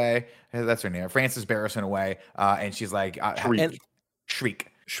Screech away. That's her name, Frances Barrison away, and she's like, Shriek.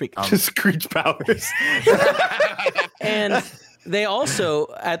 Screech powers. And they also,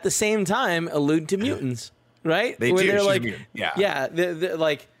 at the same time, allude to mutants, right? They Where do. they're She's like, a mutant. Yeah. yeah, they're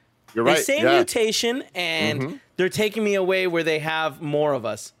like, You're they right. say yeah. mutation, and they're taking me away where they have more of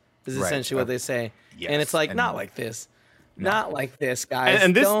us. Is Right. essentially what they say, Yes. and it's like And- not like this, not like this, guys.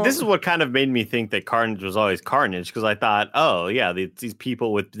 And Don't- this is what kind of made me think that Carnage was always Carnage, because I thought, oh yeah, these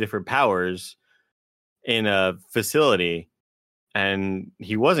people with different powers in a facility, and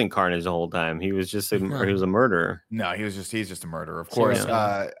he wasn't Carnage the whole time. He was just he was a murderer. No, he's just a murderer, of course.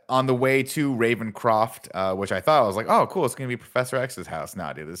 Yeah. On the way to Ravencroft, which I thought I was like, oh, cool, it's gonna be Professor X's house.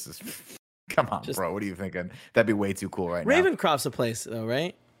 Nah, dude, this is come on, bro. What are you thinking? That'd be way too cool right now. Ravencroft's a place, though,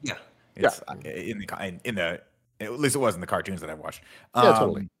 right? Yeah, it's in the at least it was in the cartoons that I've watched. Yeah,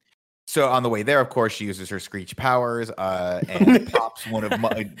 totally. So on the way there, of course, she uses her Screech powers and pops one of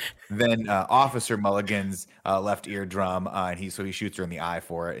Officer Mulligan's left eardrum, and he shoots her in the eye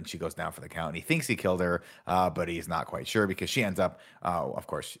for it, and she goes down for the count. And he thinks he killed her, but he's not quite sure because she ends up, of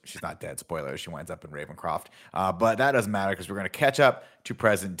course, she's not dead. Spoilers: she winds up in Ravencroft, but that doesn't matter because we're going to catch up to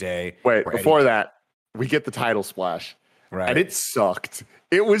present day. Wait, where before that, we get the title splash. Right. And it sucked.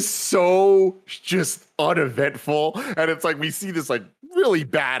 It was so just uneventful. And it's like we see this like really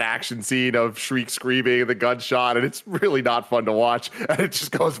bad action scene of Shriek screaming and the gunshot, and it's really not fun to watch. And it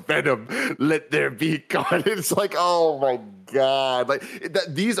just goes, Venom, let there be God. It's like, oh my God. Like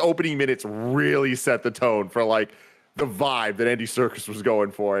these opening minutes really set the tone for like the vibe that Andy Serkis was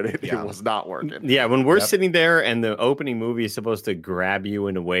going for, and it was not working. Yeah, when we're sitting there and the opening movie is supposed to grab you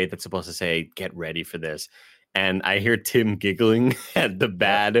in a way that's supposed to say, get ready for this. And I hear Tim giggling at the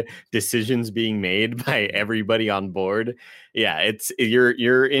bad decisions being made by everybody on board. Yeah, it's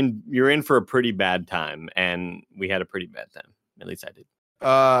you're in for a pretty bad time, and we had a pretty bad time. At least I did.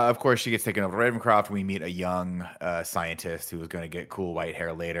 Of course, she gets taken over to Ravencroft. We meet a young scientist who is going to get cool white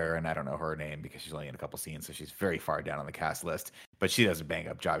hair later, and I don't know her name because she's only in a couple scenes, so she's very far down on the cast list. But she does a bang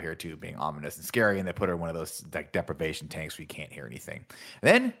up job here too, being ominous and scary. And they put her in one of those like deprivation tanks where you can't hear anything.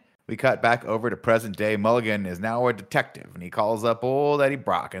 Then we cut back over to present day. Mulligan is now a detective, and he calls up old Eddie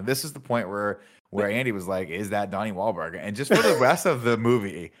Brock. And this is the point where Andy was like, "Is that Donnie Wahlberg?" And just for the rest of the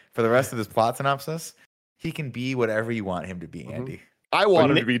movie, for the rest of this plot synopsis, he can be whatever you want him to be, Andy. I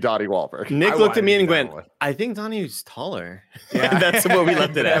want him to be Donnie Wahlberg. Nick looked at me and went, I think Donnie's taller. Yeah, that's what we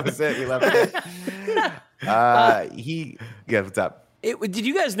left it at. That was it. We left it. What's up? Did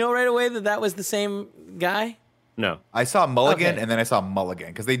you guys know right away that was the same guy? No, I saw Mulligan Okay. and then I saw Mulligan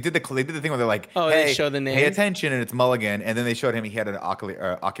because they did the thing where they're like, Oh, hey, they show the name? pay attention, and it's Mulligan, and then they showed him he had an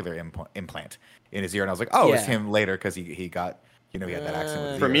ocular implant in his ear, and I was like, oh, it's Yeah. him later because he got he had that accident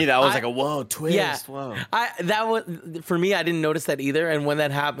with his for ear. me that was like a whoa twist. Yeah, Whoa. that was for me. I didn't notice that either. And when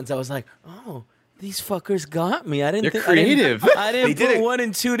that happens, I was like, "Oh, these fuckers got me." I didn't. They're creative. I didn't They did put it. 1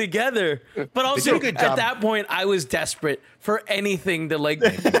 and 2 together. But also, did a good at job. that point, I was desperate for anything to like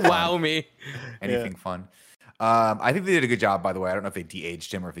wow me. anything fun. I think they did a good job, by the way. I don't know if they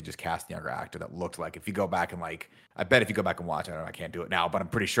de-aged him or if they just cast a younger actor that looked like. If you go back and I bet if you go back and watch, I don't know, I can't do it now, but I'm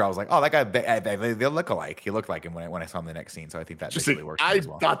pretty sure I was like, oh, that guy, they look alike. He looked like him when I saw him in the next scene. So I think that basically works I as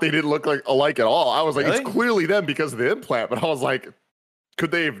well. thought they didn't look like alike at all. I was like, Really? it's clearly them because of the implant. But I was like, could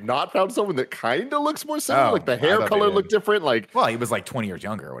they have not found someone that kind of looks more similar? Oh, like the I hair thought they color did. looked different. Like, Well, he was like 20 years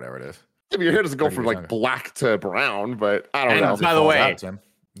younger or whatever it is. I mean, your hair doesn't go 30 from years like younger. black to brown, but I don't And know. by the way, Out, Tim.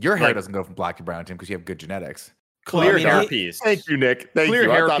 Your hair like- doesn't go from black to brown, Tim, because you have good genetics. Clear Well, I mean, hairpiece. Thank you, Nick. Thank Clear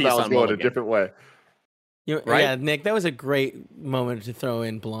you. I thought hairpiece that was on going a Mulligan. different way. Right? Yeah, Nick, that was a great moment to throw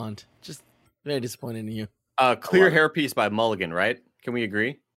in blonde. Just very disappointed in you. Clear hairpiece by Mulligan, right? Can we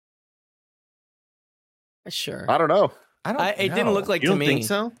agree? Sure. I don't know. I don't. It didn't look like You to don't me. think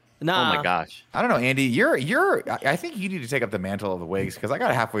so? Nah. Oh my gosh. I don't know, Andy. I think you need to take up the mantle of the wigs because I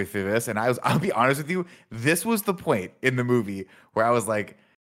got halfway through this and I'll be honest with you. This was the point in the movie where I was like,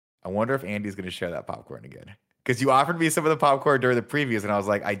 I wonder if Andy's going to share that popcorn again. Because you offered me some of the popcorn during the previews, and I was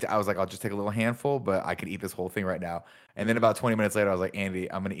like, I'll just take a little handful, but I could eat this whole thing right now. And then about 20 minutes later, I was like,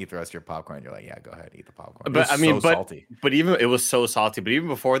 Andy, I'm gonna eat the rest of your popcorn. And you're like, yeah, go ahead, eat the popcorn. It But was I mean, so salty. but even it was so salty. But even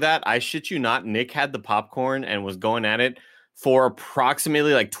before that, I shit you not, Nick had the popcorn and was going at it for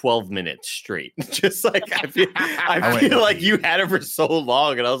approximately like 12 minutes straight. Just like I feel like you had it for so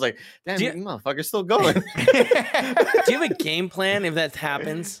long, and I was like, damn, Do you you- motherfucker's still going. Do you have a game plan if that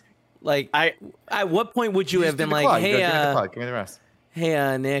happens? Like, at what point would you have been like, hey, hey, give me the rest.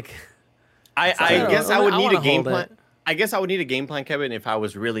 hey, Nick? I don't guess know. I would I need wanna a game hold plan. it. I guess I would need a game plan, Kevin, if I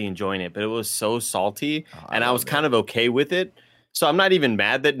was really enjoying it, but it was so salty, and I was love kind of okay with it. So I'm not even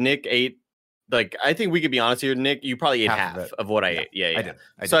mad that Nick ate. Like, I think we could be honest here, Nick. You probably ate half of what I ate. Yeah. I did.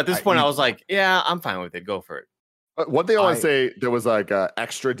 So at this point, I was like, yeah, I'm fine with it. Go for it. One thing I want to say that was like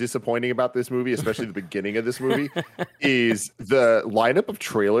extra disappointing about this movie, especially the beginning of this movie, is the lineup of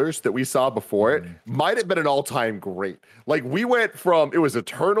trailers that we saw before it might have been an all-time great. Like we went from, it was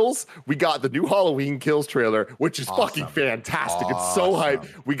Eternals, we got the new Halloween Kills trailer, which is fucking fantastic. It's so hype.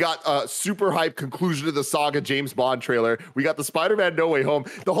 We got a super hype conclusion to the saga James Bond trailer. We got the Spider-Man No Way Home.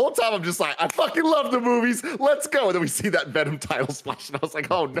 The whole time I'm just like, I fucking love the movies. Let's go. And then we see that Venom title splash, and I was like,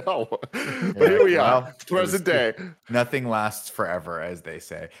 oh no. But here we are, present day. Nothing lasts forever, as they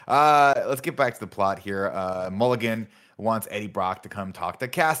say. Let's get back to the plot here. Mulligan wants Eddie Brock to come talk to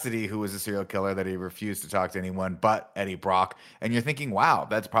Cassidy, who is a serial killer that he refused to talk to anyone but Eddie Brock. And you're thinking, wow,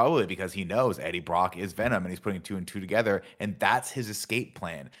 that's probably because he knows Eddie Brock is Venom and he's putting 2 and 2 together, and that's his escape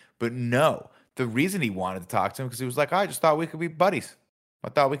plan. But no, the reason he wanted to talk to him because he was like, I just thought we could be buddies. I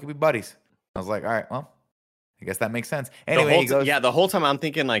was like, all right, well, I guess that makes sense. Anyway, he goes, the whole time I'm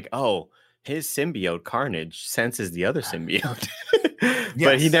thinking like, oh, his symbiote Carnage senses the other symbiote,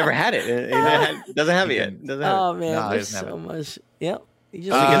 but he never had it. He doesn't have it yet. Oh man, No, there's so much. Yep. He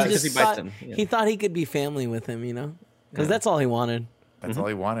thought he could be family with him, you know, because that's all he wanted. That's all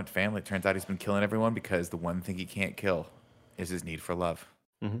he wanted, family. Turns out he's been killing everyone because the one thing he can't kill is his need for love.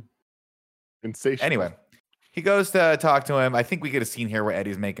 Insatiable. Anyway, he goes to talk to him. I think we get a scene here where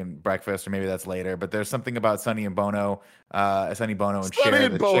Eddie's making breakfast, or maybe that's later. But there's something about Sonny and Bono, and Cher,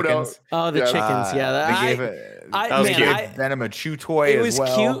 the chickens. Oh, the chickens. Yeah, they gave Venom a chew toy as well.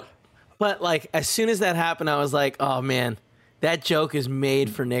 It was cute, but like as soon as that happened, I was like, oh man, that joke is made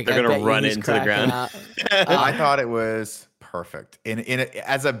for Nick. They're gonna run it into the ground. I thought it was perfect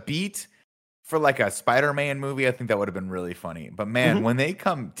as a beat for like a Spider-Man movie. I think that would have been really funny. But man, when they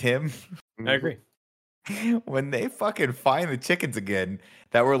come, Tim, I agree. When they fucking find the chickens again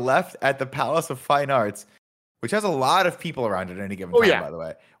that were left at the Palace of Fine Arts, which has a lot of people around at any given time, by the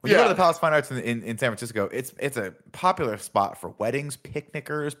way. When you go to the Palace of Fine Arts in San Francisco, it's a popular spot for weddings,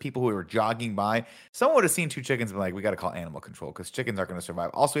 picnickers, people who are jogging by. Someone would have seen 2 chickens and been like, we got to call animal control because chickens aren't going to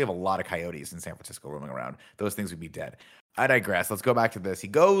survive. Also, we have a lot of coyotes in San Francisco roaming around. Those things would be dead. I digress. Let's go back to this. He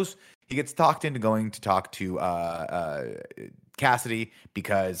gets talked into going to talk to Cassidy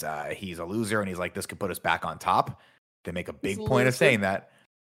because he's a loser and he's like, this could put us back on top. They make a big point of saying that.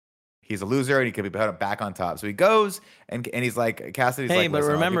 He's a loser and he could be put back on top. So he goes and he's like, Cassidy's like, hey, but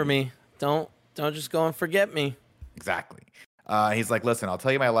remember me. Don't just go and forget me. Exactly. He's like, listen, I'll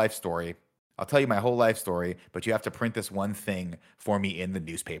tell you my life story. I'll tell you my whole life story, but you have to print this one thing for me in the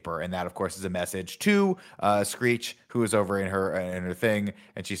newspaper. And that, of course, is a message to Screech, who is over in her thing.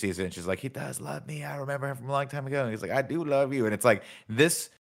 And she sees it and she's like, he does love me. I remember him from a long time ago. And he's like, I do love you. And it's like, this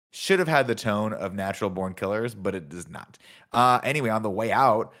should have had the tone of Natural Born Killers, but it does not. Anyway, on the way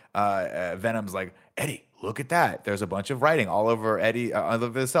out, Venom's like, Eddie, look at that. There's a bunch of writing all over Eddie, all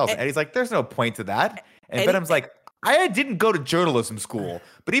over the cells. And Eddie's like, there's no point to that. And Venom's like, I didn't go to journalism school,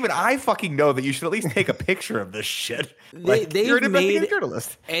 but even I fucking know that you should at least take a picture of this shit. You're an investigative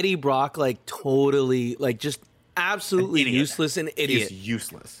journalist. Eddie Brock, like, totally, like, just absolutely useless and idiot. He's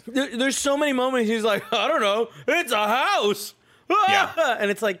useless. There's so many moments he's like, I don't know, it's a house. Yeah. And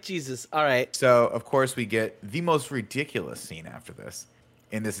it's like, Jesus, all right. So, of course, we get the most ridiculous scene after this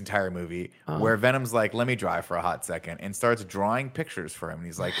in this entire movie where Venom's like, let me drive for a hot second, and starts drawing pictures for him. And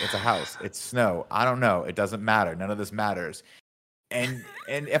he's like, it's a house. It's snow. I don't know. It doesn't matter. None of this matters. And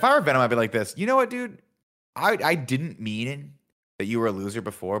if I were Venom, I'd be like this. You know what, dude? I didn't mean that you were a loser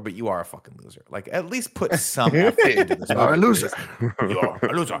before, but you are a fucking loser. Like, at least put some effort into this. You are a loser. You are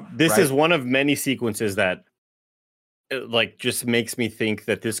a loser. This is one of many sequences that like just makes me think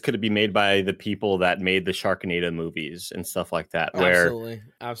that this could be made by the people that made the Sharknado movies and stuff like that, where absolutely.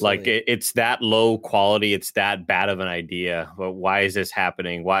 Like it's that low quality, it's that bad of an idea. But why is this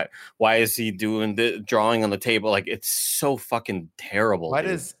happening? Why is he doing the drawing on the table? Like, it's so fucking terrible. Why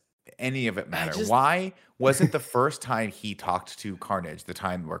does any of it matter? Why wasn't the first time he talked to Carnage the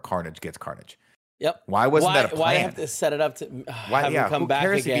time where Carnage gets Carnage? Yep. Why wasn't that a plan? Why have to set it up to have him come back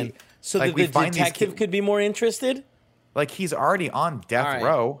again? So that the detective could be more interested? Like, he's already on death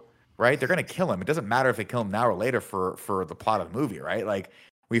row, right? They're going to kill him. It doesn't matter if they kill him now or later for the plot of the movie, right? Like,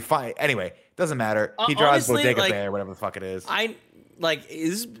 we find... Anyway, doesn't matter. He draws Bodega Bay or whatever the fuck it is.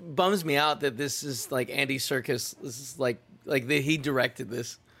 This bums me out that this is, like, Andy Serkis. This is, like he directed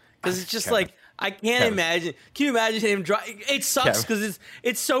this. Because it's just, like... I can't imagine. Can you imagine him It sucks because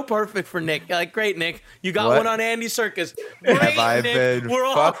it's so perfect for Nick. Like, great, Nick. You got one on Andy Serkis. Great, Have I Nick. been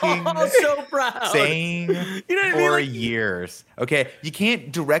We're fucking all so proud. saying You know what I mean? for Like, years? Okay, you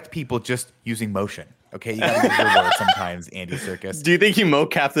can't direct people just using motion. Okay, you gotta use your words sometimes, Andy Serkis. Do you think he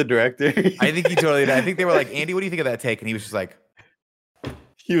mocapped the director? I think he totally did. I think they were like, Andy, what do you think of that take? And he was just like,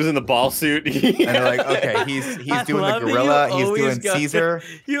 He was in the ball suit. and they're like, okay, he's doing the gorilla, he's doing Caesar.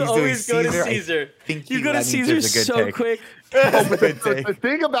 You always go to Caesar. You go to Caesar so quick. Oh, but the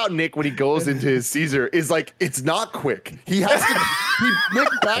thing about Nick when he goes into his Caesar is like it's not quick. He has to. Nick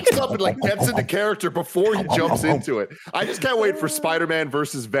backs up and like gets into character before he jumps into it. I just can't wait for Spider-Man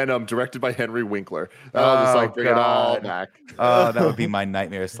versus Venom, directed by Henry Winkler. I'll just like bring it all back. That would be my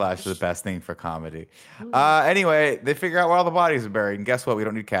nightmare / the best thing for comedy. Anyway, they figure out where all the bodies are buried, and guess what? We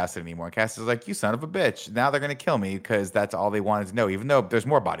don't need Cassidy anymore. Cassidy's like, you son of a bitch. Now they're gonna kill me because that's all they wanted to know. Even though there's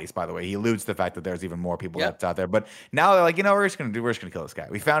more bodies, by the way, he alludes to the fact that there's even more people that's out there. But now they're like, we're just gonna kill this guy.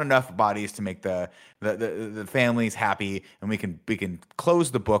 We found enough bodies to make the families happy, and we can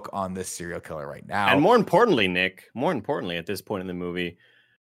close the book on this serial killer right now. And more importantly, Nick, at this point in the movie,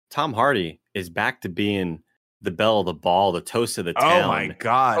 Tom Hardy is back to being the belle of the ball, the toast of the town. Oh my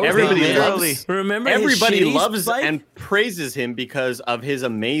God! Everybody loves and praises him because of his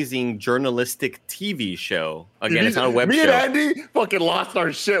amazing journalistic TV show. Again, it's not a web show. Me and Andy fucking lost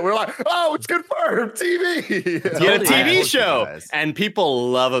our shit. We're like, oh, it's confirmed. TV. He had a TV show, and people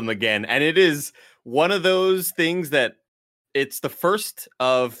love him again. And it is one of those things that it's the first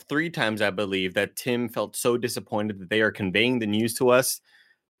of 3 times, I believe, that Tim felt so disappointed that they are conveying the news to us.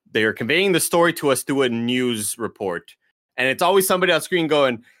 They are conveying the story to us through a news report. And it's always somebody on screen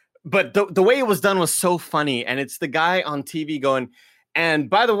going, but the way it was done was so funny. And it's the guy on TV going, and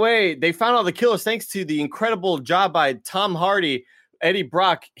by the way, they found all the killers thanks to the incredible job by Tom Hardy. Eddie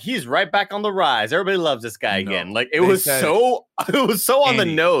Brock, he's right back on the rise. Everybody loves this guy again. Like it was so on the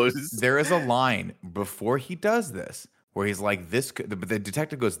nose. There is a line before he does this where he's like, the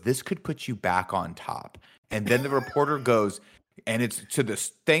detective goes, this could put you back on top. And then the reporter goes, and it's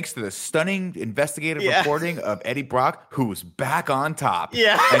thanks to the stunning investigative reporting of Eddie Brock, who's back on top.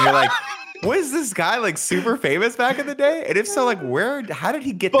 Yeah. And you're like, was this guy like super famous back in the day? And if so, like how did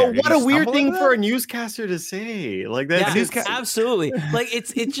he get there? But what a weird thing for a newscaster to say. Like that. Yeah, absolutely. Like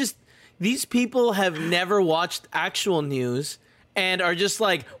it's just these people have never watched actual news and are just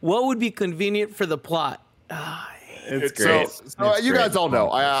like, what would be convenient for the plot? It's great. So you guys all know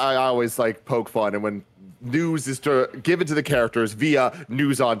I always like poke fun, and when news is given to the characters via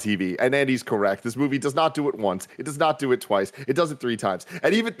news on TV. And Andy's correct. This movie does not do it once. It does not do it twice. It does it 3 times.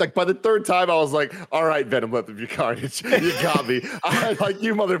 And even like by the 3rd time, I was like, all right, Venom, let them be Carnage. You got me. I like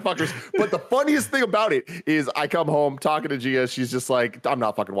you motherfuckers. But the funniest thing about it is I come home talking to Gia. She's just like, I'm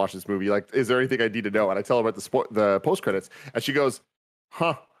not fucking watching this movie. Like, is there anything I need to know? And I tell her about the post credits. And she goes,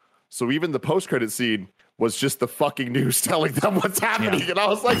 huh. So even the post credit scene was just the fucking news telling them what's happening. Yeah, and I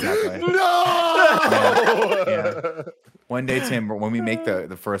was like, no! Yeah. One day, Tim, when we make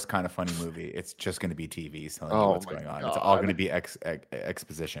the first kind of funny movie, it's just going to be TV telling you what's going on. It's all going to be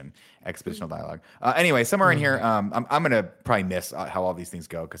expositional dialogue. Anyway, somewhere in here, I'm going to probably miss how all these things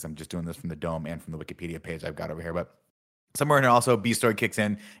go because I'm just doing this from the dome and from the Wikipedia page I've got over here. But somewhere in here also, B-Story kicks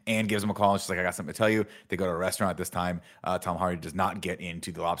in and gives him a call. And she's like, I got something to tell you. They go to a restaurant this time. Tom Hardy does not get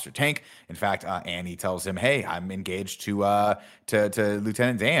into the lobster tank. In fact, Annie tells him, hey, I'm engaged to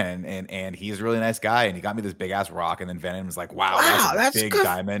Lieutenant Dan, and he's a really nice guy, and he got me this big-ass rock. And then Venom's like, wow, that's a big good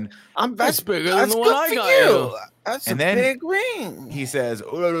diamond. That's bigger than the one I got you. That's and a then big ring. He says,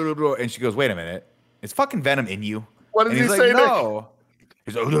 oh, and she goes, wait a minute. Is fucking Venom in you? What did and he he's say? Like, no.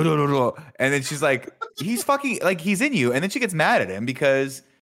 He's like, no. And then she's like, he's fucking, like, he's in you. And then she gets mad at him because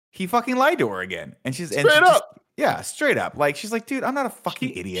he fucking lied to her again. And she's straight up. Yeah, straight up. Like, she's like, dude, I'm not a fucking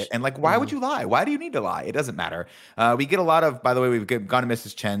idiot. And like, why would you lie? Why do you need to lie? It doesn't matter. We get a lot of, by the way, we've gone to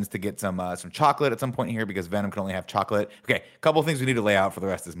Mrs. Chen's to get some chocolate at some point here because Venom can only have chocolate. Okay, a couple of things we need to lay out for the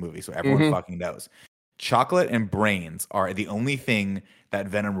rest of this movie so everyone fucking knows. Chocolate and brains are the only thing that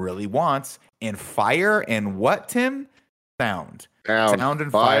Venom really wants. And fire and what, Tim? Sound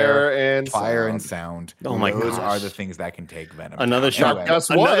and fire and sound. Oh my god, those are the things that can take Venom. Another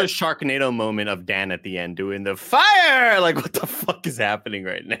Sharknado moment of Dan at the end doing the fire. Like, what the fuck is happening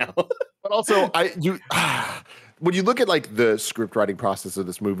right now? But also, when you look at like the script writing process of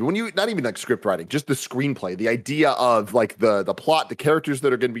this movie, when you not even like script writing, just the screenplay, the idea of like the plot, the characters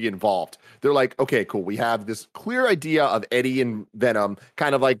that are going to be involved, they're like, okay, cool. We have this clear idea of Eddie and Venom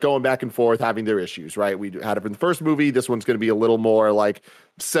kind of like going back and forth, having their issues, right? We had it in the first movie. This one's going to be a little more like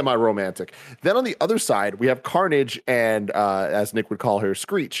semi-romantic. Then on the other side, we have Carnage and, as Nick would call her,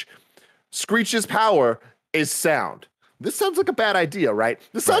 Screech. Screech's power is sound. This sounds like a bad idea, right?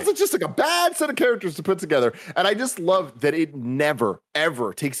 This sounds like just like a bad set of characters to put together. And I just love that it never,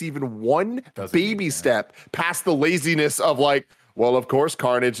 ever takes even one baby step past the laziness of like, well, of course,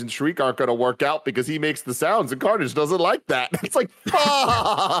 Carnage and Shriek aren't going to work out because he makes the sounds and Carnage doesn't like that. It's like,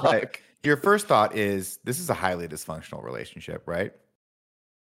 fuck. Right. Your first thought is this is a highly dysfunctional relationship, right?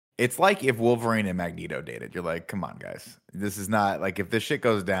 It's like if Wolverine and Magneto dated. You're like, come on, guys. This is not like if this shit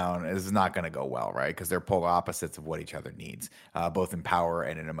goes down, this is not going to go well, right? Because they're polar opposites of what each other needs, both in power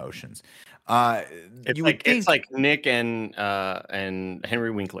and in emotions. It's like Nick and Henry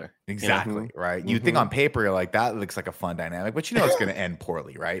Winkler. Exactly, right? You think on paper, you're like, that looks like a fun dynamic, but you know it's going to end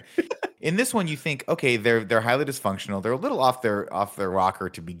poorly, right? In this one, you think, okay, they're highly dysfunctional. They're a little off their rocker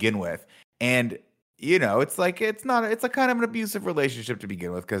to begin with, and you know, it's a kind of an abusive relationship to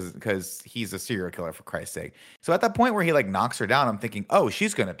begin with because he's a serial killer, for Christ's sake. So at that point where he like knocks her down, I'm thinking, oh,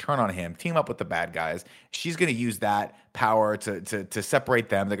 she's going to turn on him, team up with the bad guys. She's going to use that power to separate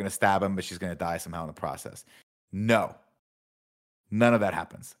them. They're going to stab him, but she's going to die somehow in the process. No, none of that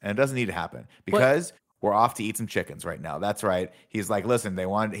happens. And it doesn't need to happen because we're off to eat some chickens right now. That's right. He's like, listen, he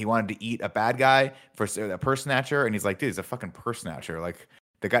wanted to eat a bad guy for a purse snatcher. And he's like, dude, he's a fucking purse snatcher. Like,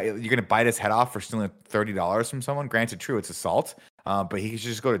 the guy, you're going to bite his head off for stealing $30 from someone? Granted, true, it's assault, but he should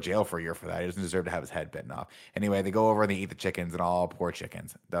just go to jail for a year for that. He doesn't deserve to have his head bitten off. Anyway, they go over and they eat the chickens, and all poor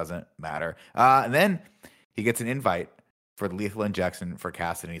chickens. Doesn't matter. And then he gets an invite for the lethal injection for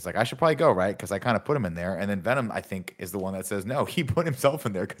Cassidy. And he's like, I should probably go, right? Because I kind of put him in there. And then Venom, I think, is the one that says, no, he put himself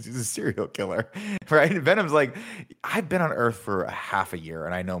in there because he's a serial killer, right? And Venom's like, I've been on Earth for half a year,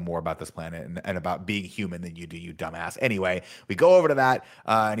 and I know more about this planet and about being human than you do, you dumbass. Anyway, we go over to that,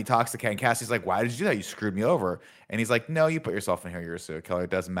 and he talks to Ken. Cassidy's like, why did you do that? You screwed me over. And he's like, no, you put yourself in here. You're a serial killer. It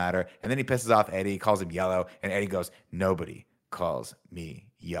doesn't matter. And then he pisses off Eddie, calls him yellow, and Eddie goes, nobody calls me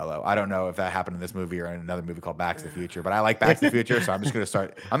yellow. I don't know if that happened in this movie or in another movie called Back to the Future, but I like Back to the Future, so I'm just going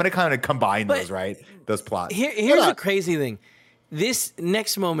to kind of combine those, right? Those plots. Here's the crazy thing. This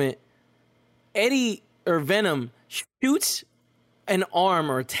next moment, Eddie or Venom shoots an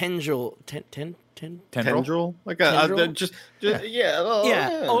arm or a tendril. Tendril? Like just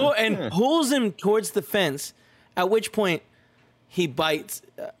pulls him towards the fence, at which point he bites,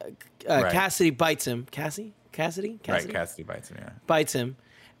 Cassidy bites him. Cassidy? Right, Cassidy bites him, yeah. Bites him.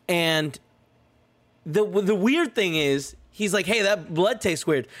 And the weird thing is, he's like, hey, that blood tastes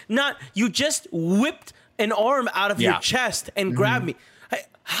weird. Not, you just whipped an arm out of your chest and grabbed me.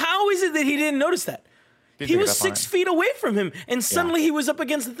 How is it that he didn't notice that? He was 6 feet away from him, and suddenly he was up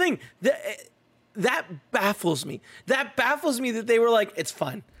against the thing. That baffles me. That baffles me that they were like, it's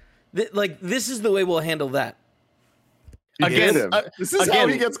fine. This is the way we'll handle that. Again, this is how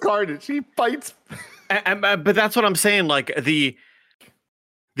he gets Carnage. He fights. But that's what I'm saying. Like the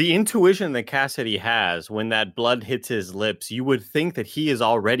intuition that Cassidy has when that blood hits his lips, you would think that he is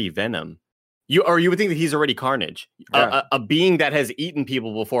already Venom. You would think that he's already Carnage, a being that has eaten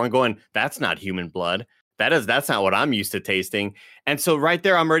people before and going, that's not human blood. That's not what I'm used to tasting. And so right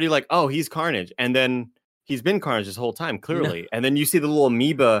there, I'm already like, oh, he's Carnage. And then he's been Carnage this whole time, clearly. No. And then you see the little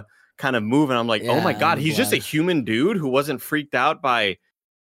amoeba kind of move, and I'm like, oh my God, he's just a human dude who wasn't freaked out by.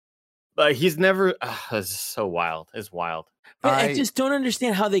 He's never. This is so wild. It's wild. I just don't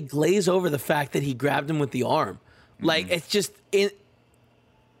understand how they glaze over the fact that he grabbed him with the arm. Like it's just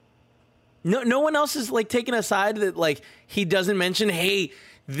no one else is like taking aside that like he doesn't mention, hey,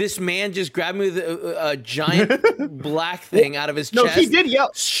 this man just grabbed me with a giant black thing out of his chest. No, he did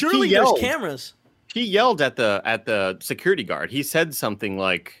yell. Surely there's cameras. He yelled at the security guard. He said something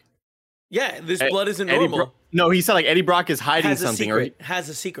like, "Yeah, this blood isn't normal." No, he said like Eddie Brock is hiding something, has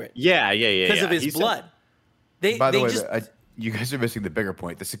a secret. Yeah, because of his blood. By the way, you guys are missing the bigger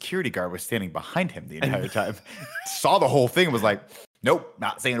point. The security guard was standing behind him the entire time, saw the whole thing, and was like, nope,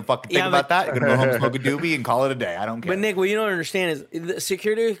 not saying a fucking thing about that. You're going to go home, smoke a doobie, and call it a day. I don't care. But Nick, what you don't understand is the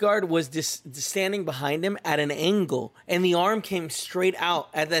security guard was just standing behind him at an angle, and the arm came straight out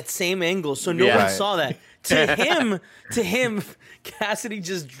at that same angle, so no one saw that. To him, Cassidy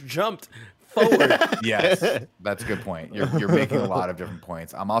just jumped forward. Yes, that's a good point. You're making a lot of different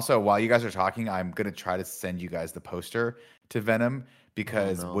points. I'm also, while you guys are talking, I'm going to try to send you guys the poster to Venom,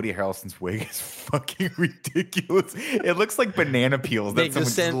 because Woody Harrelson's wig is fucking ridiculous. It looks like banana peels that someone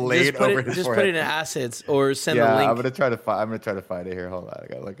just laid over his forehead. Just put it in acids or send the link. I'm gonna try to find it here. Hold on, I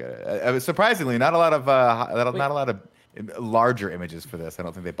gotta look at it. Surprisingly, not a lot of larger images for this. I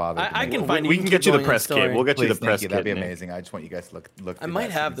don't think they bothered. I can find. We can get you the press kit. We'll get you the press kit. That'd be amazing. I just want you guys to look. I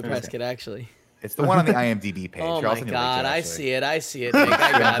might have the press kit actually. It's the one on the IMDb page. Oh Here, I'll my send you a link to god, it, I actually. see it. I see it. Nick.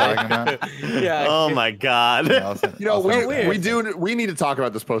 I got it. Yeah. Oh my god. Yeah, I'll send- You know, I'll send it to we need to talk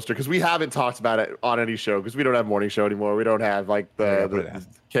about this poster because we haven't talked about it on any show because we don't have morning show anymore. We don't have like Yeah, the put it in.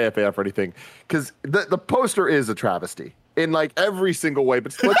 KFAF or anything because the poster is a travesty in like every single way.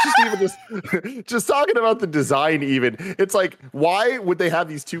 But let's just even just talking about the design. Even it's like, why would they have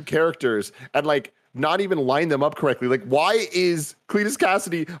these two characters and like not even line them up correctly? Like, why is Cletus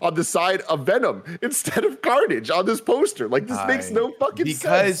Cassidy on the side of Venom instead of Carnage on this poster? Like, this makes no fucking sense.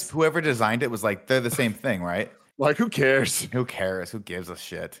 Because whoever designed it was like, they're the same thing, right? Like, who cares? Who cares? Who gives a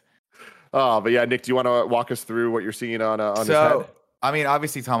shit? Oh, but yeah, Nick, do you want to walk us through what you're seeing on his head? So, I mean,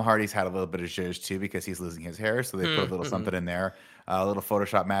 obviously Tom Hardy's had a little bit of zhuzh too because he's losing his hair, so they put a little something in there, a little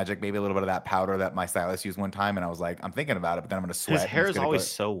Photoshop magic, maybe a little bit of that powder that my stylist used one time, and I was like, I'm thinking about it, but then I'm gonna sweat. His hair and is it's gonna always go-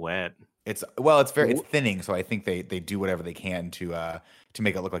 so wet. It's thinning, so I think they do whatever they can to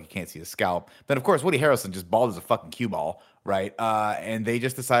make it look like you can't see his scalp. Then of course Woody Harrelson just bald as a fucking cue ball, right? And they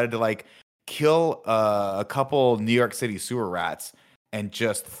just decided to like kill a couple New York City sewer rats and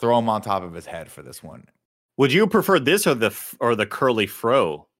just throw them on top of his head for this one. Would you prefer this or the curly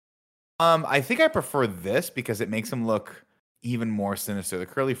fro? I think I prefer this because it makes him look even more sinister. The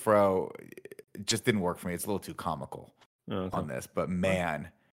curly fro just didn't work for me. It's a little too comical on this, but man,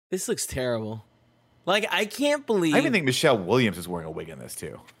 This looks terrible. Like, I can't believe. I even think Michelle Williams is wearing a wig in this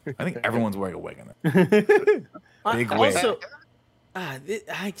too. I think everyone's wearing a wig in it. Big wig. Also,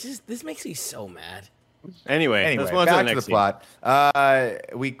 this makes me so mad. Anyway, let's move on back to to the scene. plot.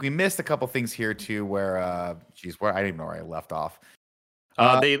 We missed a couple things here too, where I didn't even know where I left off.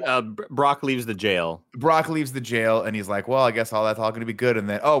 Brock leaves the jail. Brock leaves the jail and he's like, well, I guess that's all going to be good. And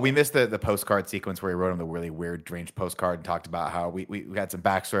then, we missed the postcard sequence where he wrote him the really weird, strange postcard and talked about how we had some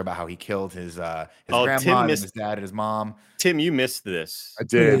backstory about how he killed his grandma and his dad and his mom. Tim, you missed this. I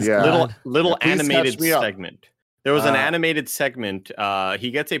did, yeah. Little Please animated catch me up. segment. There was an animated segment.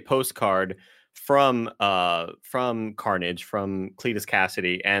 He gets a postcard from Carnage, from Cletus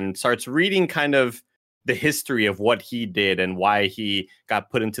Cassidy, and starts reading kind of the history of what he did and why he got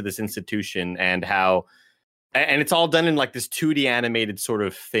put into this institution and how, and it's all done in like this 2D animated sort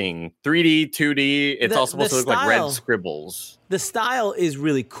of thing. 3D, 2D. It's all supposed to look like red scribbles. The style is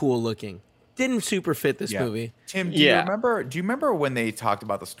really cool looking. Didn't super fit this movie. Tim, do you remember when they talked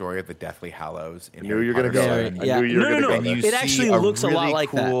about the story of the Deathly Hallows? I knew you were going to go there. Yeah. I knew you were going to go And there. you It see actually looks a lot really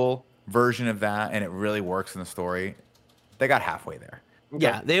like that. cool version of that, and it really works in the story. They got halfway there.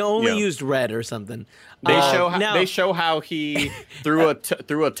 Yeah, they only used red or something. They show how he threw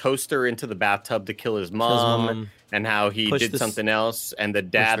a toaster into the bathtub to kill his mom, and how he did something else, and the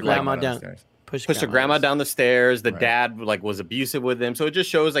dad pushed her grandma down the stairs. The dad was abusive with him, so it just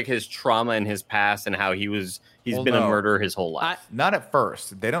shows like his trauma and his past and how he's been a murderer his whole life. Not at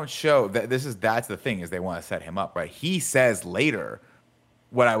first. They don't show that. That's the thing, is they want to set him up, right? He says later,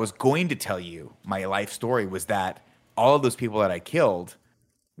 what I was going to tell you, my life story, was that all of those people that I killed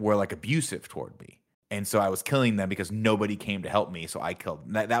were like abusive toward me, and so I was killing them because nobody came to help me, so I killed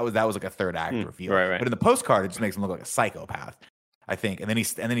them. That was like a third act reveal. Right. But in the postcard, it just makes him look like a psychopath, I think. And then he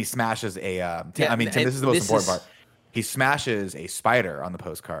smashes Tim, this is the most important part. He smashes a spider on the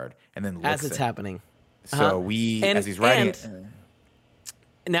postcard and then licks as it's it. happening. So as he's writing it.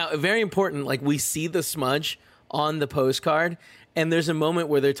 Now, very important, like we see the smudge on the postcard, and there's a moment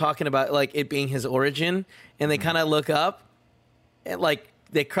where they're talking about like it being his origin, and they kind of look up, and like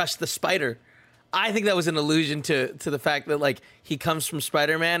they crush the spider. I think that was an allusion to the fact that like he comes from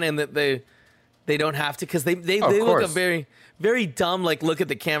Spider-Man, and that they don't have to, because they look a very, very dumb, like look at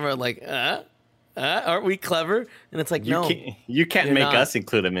the camera like aren't we clever? And it's like, you can't make us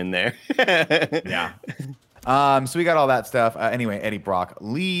include him in there. Yeah. So we got all that stuff. Anyway, Eddie Brock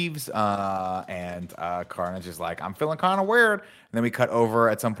leaves, and Carnage is like, I'm feeling kind of weird. And then we cut over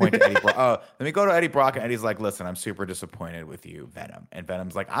at some point to Eddie Brock. Then we go to Eddie Brock, and Eddie's like, listen, I'm super disappointed with you, Venom. And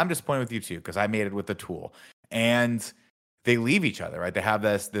Venom's like, I'm disappointed with you too, because I made it with the tool. And they leave each other, right? They have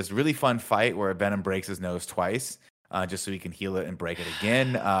this really fun fight where Venom breaks his nose twice. Just so he can heal it and break it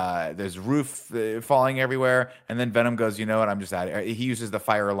again. There's roof falling everywhere. And then Venom goes, you know what, I'm just out of here. He uses the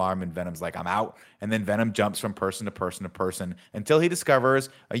fire alarm, and Venom's like, I'm out. And then Venom jumps from person to person to person until he discovers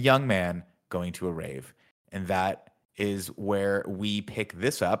a young man going to a rave. And that is where we pick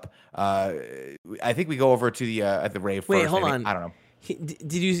this up. I think we go over to the rave first. Wait, hold on. I don't know.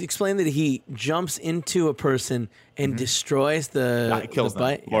 Did you explain that he jumps into a person and destroys the kills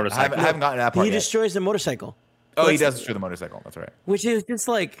the motorcycle? I haven't gotten to that part He yet. destroys the motorcycle. Oh, he does destroy the motorcycle. That's right. Which is just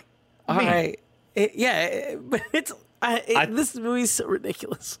like, all right. But this movie's so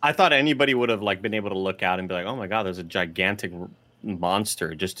ridiculous. I thought anybody would have like been able to look out and be like, oh my God, there's a gigantic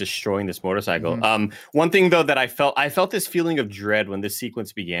monster just destroying this motorcycle. One thing though that I felt this feeling of dread when this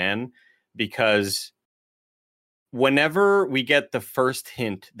sequence began, because whenever we get the first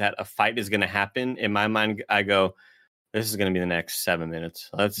hint that a fight is going to happen, in my mind, I go, this is going to be the next 7 minutes.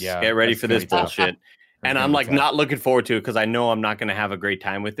 Let's get ready for this bullshit. And I'm like not looking forward to it because I know I'm not going to have a great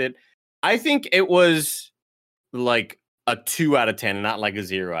time with it. I think it was like a 2 out of 10, not like a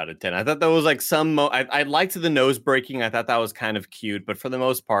 0 out of 10. I thought that was like I liked the nose breaking. I thought that was kind of cute, but for the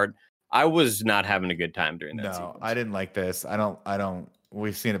most part, I was not having a good time during that sequence. I didn't like this. I don't.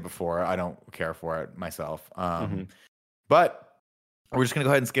 We've seen it before. I don't care for it myself. But we're just gonna go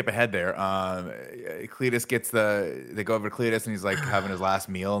ahead and skip ahead there. Cletus they go over to Cletus and he's like having his last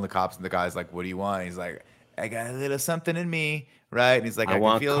meal, and the guy's like, "What do you want?" And he's like, "I got a little something in me, right?" And he's like, "I can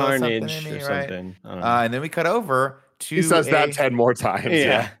want feel Carnage something in me, or right?" something. And then we cut over to He says that 10 more times.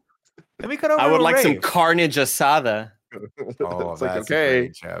 Yeah. Then we cut over. I would to like some rave. Carnage asada. Oh, It's that's like, a okay.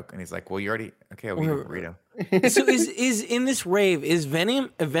 great joke. And he's like, "Well, you already okay. I'll give you a burrito." So is in this rave, is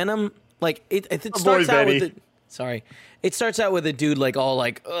Venom like it starts boy, out Benny. with it starts out with a dude like all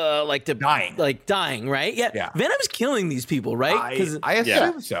like dying, right? Yeah. Venom's killing these people, right? I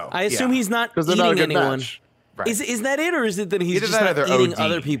assume so. I assume he's not Because they're eating not a good anyone. match. Right. Is that it, or is it that he's Either just that or not they're eating OD.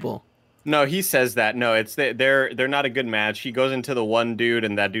 other people? No, he says that. No, it's they're not a good match. He goes into the one dude,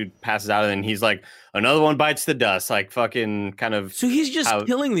 and that dude passes out, and then he's like, another one bites the dust, like fucking kind of. So he's just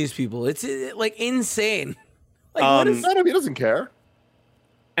killing these people. It's like insane. Like what is? He doesn't care.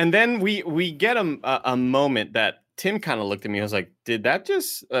 And then we get a moment that Tim kind of looked at me. I was like, did that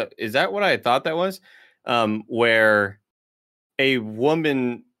just is that what I thought that was? Where a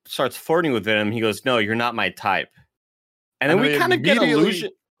woman starts flirting with Venom. He goes, "No, you're not my type." And then we kind of get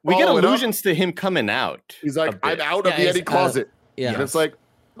illusion. We get allusions to him coming out. He's like, "I'm out of the Eddie closet." Yeah. And it's like,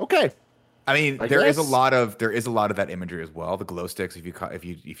 okay. I mean, I there is a guess. lot of that imagery as well. The glow sticks,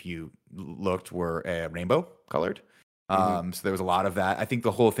 if you looked, were rainbow colored. So there was a lot of that. I think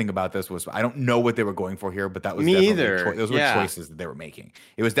the whole thing about this was, I don't know what they were going for here, but that was those were choices that they were making.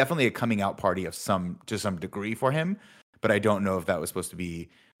 It was definitely a coming out party to some degree for him, but I don't know if that was supposed to be.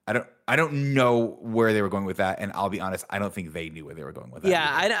 I don't know where they were going with that, and I'll be honest, I don't think they knew where they were going with that.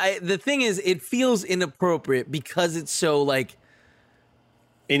 Yeah, the thing is, it feels inappropriate because it's so like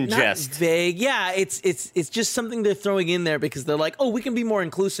in not jest, vague. Yeah, it's just something they're throwing in there because they're like, oh, we can be more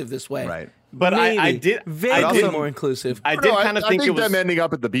inclusive this way. Right. But I did vaguely more inclusive. I did kind of think it was them ending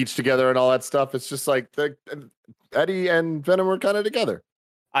up at the beach together and all that stuff. It's just like Eddie and Venom were kind of together.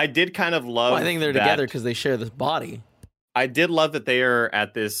 I did kind of love. Well, I think they're together because they share this body. I did love that they are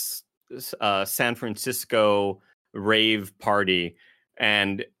at this San Francisco rave party,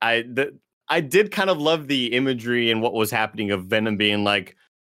 and I did kind of love the imagery and what was happening of Venom being like,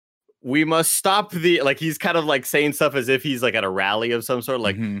 we must stop he's kind of like saying stuff as if he's like at a rally of some sort,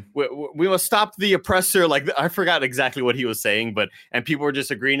 like we must stop the oppressor. Like I forgot exactly what he was saying, and people were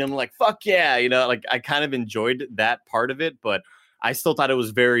just agreeing. I'm like, fuck yeah, like I kind of enjoyed that part of it, but I still thought it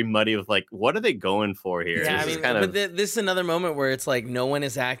was very muddy with like, what are they going for here? Yeah, but this is another moment where it's like no one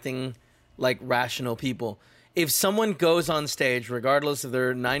is acting like rational people. If someone goes on stage, regardless of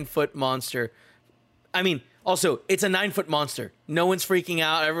their 9-foot monster, I mean, also it's a 9-foot monster. No one's freaking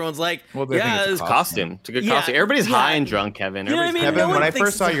out. Everyone's like, yeah, it's a costume. It's a good costume. Everybody's high and drunk, Kevin. You know what I mean? Kevin, when I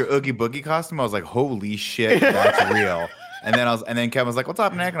first saw your Oogie Boogie costume, I was like, holy shit, that's real. And then Kevin was like, "What's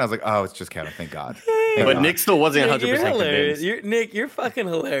up, Nick?" And I was like, "Oh, it's just Kevin. Thank God." But Nick still wasn't 100% hilarious. convinced. Nick, you're fucking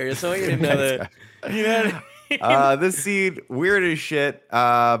hilarious. I want you to know that. You know what I mean? This scene, weird as shit,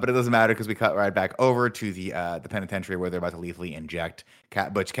 but it doesn't matter because we cut right back over to the penitentiary where they're about to lethally inject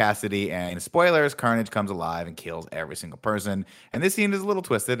Butch Cassidy. And spoilers, Carnage comes alive and kills every single person. And this scene is a little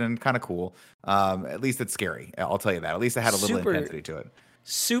twisted and kind of cool. At least it's scary. I'll tell you that. At least it had a little intensity to it.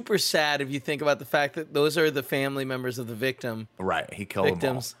 Super sad if you think about the fact that those are the family members of the victim. Right, he killed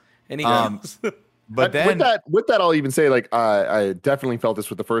victims, them all. And he goes. But then with that, I'll even say like I definitely felt this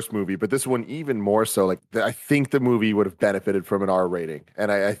with the first movie, but this one even more so. Like I think the movie would have benefited from an R rating, and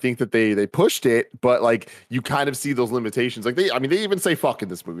I think that they pushed it, but like you kind of see those limitations. Like they even say fuck in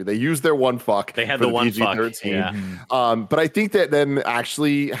this movie. They use their one fuck. They had the one fuck. Yeah. But I think that them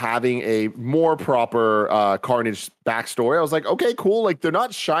actually having a more proper Carnage backstory, I was like, okay, cool. Like they're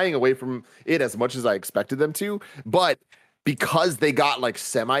not shying away from it as much as I expected them to, but because they got like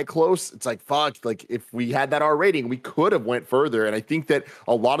semi close, it's like, fuck, like if we had that R rating, we could have went further. And I think that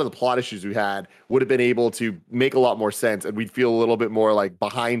a lot of the plot issues we had would have been able to make a lot more sense. And we'd feel a little bit more like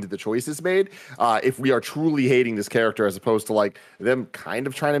behind the choices made if we are truly hating this character, as opposed to like them kind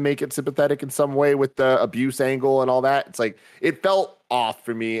of trying to make it sympathetic in some way with the abuse angle and all that. It's like, it felt off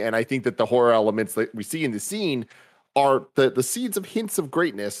for me. And I think that the horror elements that we see in the scene are the seeds of hints of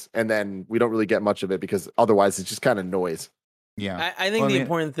greatness, and then we don't really get much of it because otherwise it's just kind of noise. Yeah, I think the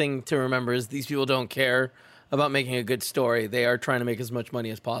important thing to remember is these people don't care about making a good story. They are trying to make as much money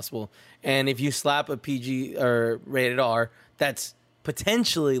as possible. And if you slap a PG or rated R, that's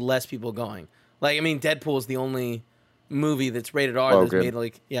potentially less people going. Like, I mean, Deadpool is the only movie that's rated R that's made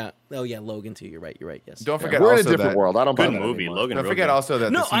Logan too. You're right. Yes. Don't forget, we're also in a different world. I don't buy Good that movie, anymore. Logan. Don't real forget good. also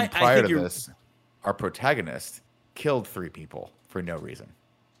that No, the scene I prior think to you're- this, our protagonist killed 3 people for no reason.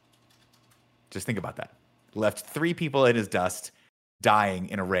 Just think about that. Left 3 people in his dust, dying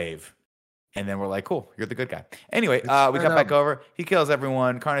in a rave. And then we're like, cool, you're the good guy. Anyway, we cut back over. He kills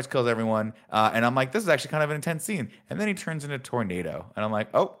everyone. Carnage kills everyone. And I'm like, this is actually kind of an intense scene. And then he turns into a tornado. And I'm like,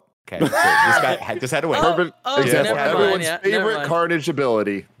 oh, okay. So this guy just had to wait. Perfect Oh, example. never mind, Everyone's yeah, never favorite mind. Carnage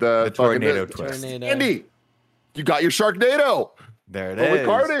ability. The tornado twist. Tornado. Andy, you got your Sharknado. There it But with is.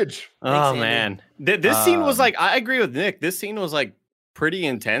 Carnage. Oh Andy. man, this scene was like, I agree with Nick. This scene was like pretty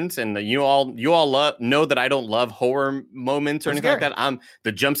intense, and you all know that I don't love horror moments or It's anything like scary. that.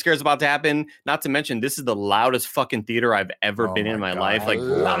 The jump scare's about to happen. Not to mention, this is the loudest fucking theater I've ever Oh been in my God, life. I Like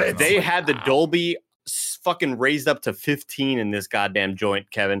love it. they had the Dolby fucking raised up to 15 in this goddamn joint,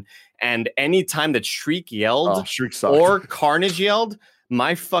 Kevin. And anytime that Shriek yelled Shriek sucked. or Carnage yelled,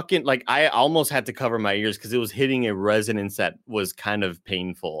 my fucking I almost had to cover my ears because it was hitting a resonance that was kind of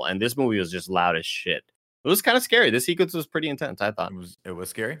painful. And this movie was just loud as shit. It was kind of scary. This sequence was pretty intense, I thought. It was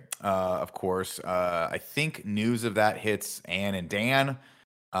scary. Of course, I think news of that hits Anne and Dan.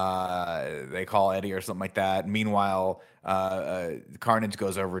 They call Eddie or something like that. Meanwhile, Carnage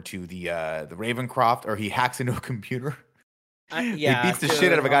goes over to the Ravencroft, or he hacks into a computer. He beats the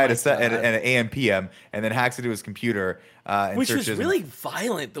shit out of a guy at an AM PM, and then hacks into his computer. And Which was searches really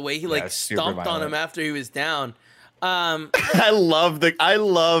violent, the way he Yeah, super stomped on him violent. after he was down. I love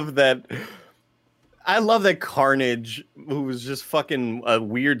that Carnage, who was just fucking a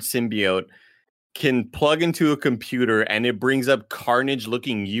weird symbiote, can plug into a computer and it brings up Carnage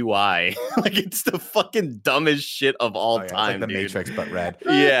looking UI. Like it's the fucking dumbest shit of all Oh, yeah, it's time, like the dude. Matrix but red.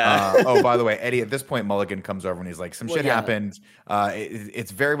 Yeah. Oh, by the way, Eddie, at this point, Mulligan comes over and he's like, some Well, shit yeah. happened.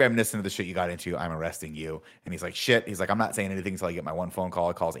 It's very reminiscent of the shit you got into. I'm arresting you. And he's like, shit. He's like, I'm not saying anything until I get my one phone call.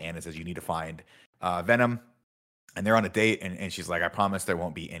 He calls Anne and says, you need to find Venom. And they're on a date, and she's like, I promise there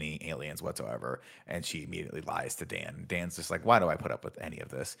won't be any aliens whatsoever. And she immediately lies to Dan. Dan's just like, why do I put up with any of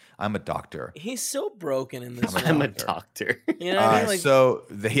this? I'm a doctor. He's so broken in this. I'm a film. doctor. You know what I mean? Like, So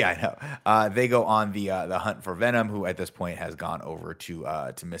I know. They go on the hunt for Venom, who at this point has gone over to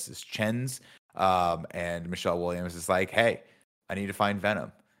Mrs. Chen's. And Michelle Williams is like, hey, I need to find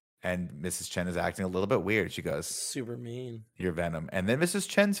Venom. And Mrs. Chen is acting a little bit weird. She goes, super mean. you're Venom. And then Mrs.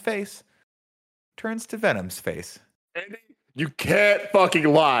 Chen's face turns to Venom's face. You can't fucking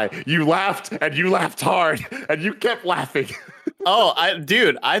lie. You laughed and you laughed hard and you kept laughing.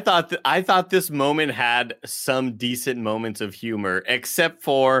 I thought this moment had some decent moments of humor, except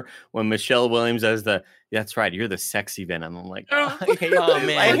for when Michelle Williams as that's right, you're the sexy Venom. I'm like, I hate, Oh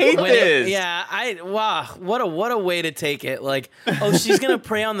man, I hate When this. wow, what a way to take it. Like, oh, she's gonna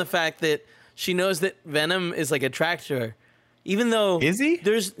prey on the fact that she knows that Venom is like attracted to her, even though Is he?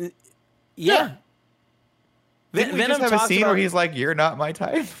 There's, yeah. Didn't we Venom just have a talks scene about- where he's like, you're not my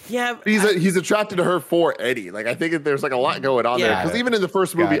type? Yeah, He's attracted to her for Eddie. Like I think that there's like a lot going on there Yeah. because even in the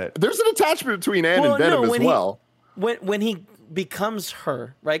first Got movie, it. there's an attachment between Anne Well, and Venom no, as when well. when he becomes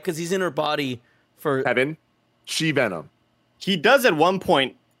her, right? Because he's in her body for Kevin, she Venom. He does at one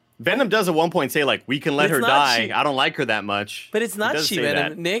point. Venom does at one point say like, "We can let It's her not die. she- I don't like her that much." But it's He not does she say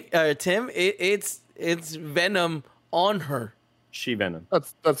Venom, that. Nick, Tim. It's Venom on her. She Venom.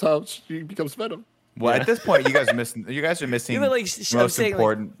 That's how she becomes Venom. Well, Yeah. at this point, you guys are missing Yeah, but, like, the I'm most saying, like-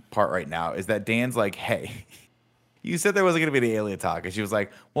 important part right now is that Dan's like, hey, you said there wasn't going to be any alien talk. And she was like,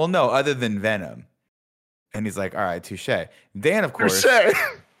 well, no, other than Venom. And he's like, all right, touche. Dan, of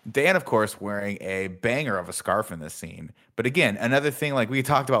course, wearing a banger of a scarf in this scene. But again, another thing like we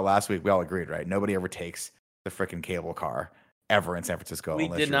talked about last week, we all agreed, right? Nobody ever takes the freaking cable car ever in San Francisco. We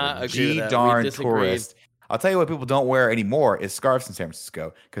unless did you're a not agree with that. We G-darn disagreed. tourist. I'll tell you what people don't wear anymore is scarves in San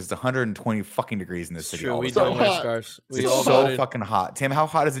Francisco because it's 120 fucking degrees in this It's city. true. all We the so don't time. wear hot. scarves. We It's all so voted. fucking hot. Tim, how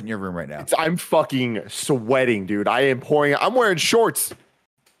hot is it in your room right now? I'm fucking sweating, dude. I am pouring. I'm wearing shorts.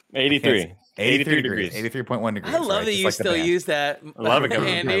 83. 83 degrees. 83.1 degrees. I love right? that Just you like the still band. use that. I love it, Kevin.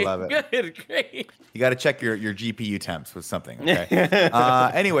 Andy. I love it. Good, great. You got to check your GPU temps with something. Okay.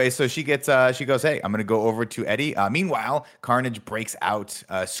 Anyway, so she goes, hey, I'm gonna go over to Eddie. Meanwhile, Carnage breaks out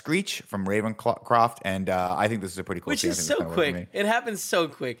Screech from Ravencroft, and I think this is a pretty cool Which scene. I is think so this kinda worked for quick. me. It happens so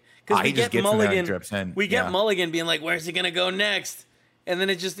quick because He we just get gets in there and Mulligan. drips in. We get Yeah. Mulligan being like, "Where's he gonna go next?" And then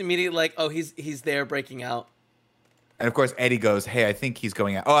it just immediately like, "Oh, he's there breaking out." And of course, Eddie goes, "Hey, I think he's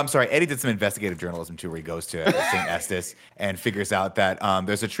going out." Oh, I'm sorry. Eddie did some investigative journalism too, where he goes to St. Estes and figures out that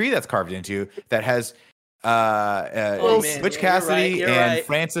there's a tree that's carved into that has Butch Cassidy and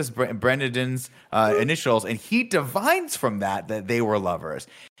Francis Brendan's initials, and he divines from that they were lovers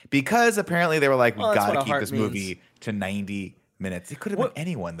because apparently they were like, "We got to keep this movie to 90 minutes." It could have been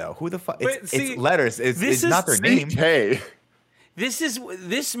anyone though. Who the fuck? It's letters. It's not their name. Hey, this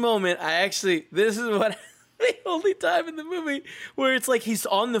moment. This is what the only time in the movie where it's like he's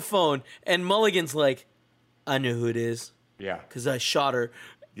on the phone and Mulligan's like, "I know who it is." Yeah, because I shot her.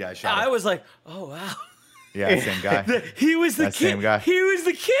 Yeah, I shot her. I was like, "Oh wow." Yeah, same guy. He was the kid. Same guy. He was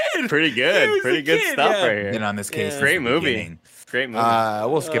the kid. Pretty good. Pretty good stuff right here. And on this case, great movie. Great movie.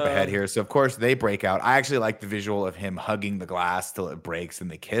 We'll skip ahead here. So, of course, they break out. I actually like the visual of him hugging the glass till it breaks and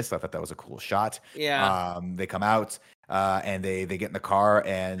they kiss. I thought that was a cool shot. Yeah. They come out and they get in the car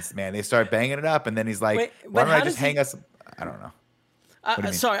and, man, they start banging it up. And then he's like, why don't I just hang us? I don't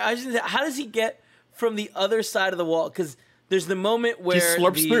know. Sorry. How does he get from the other side of the wall? Because there's the moment where he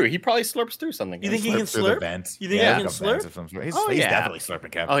slurps through. He probably slurps through something. You think he can slurp? You think he can slurp? He's definitely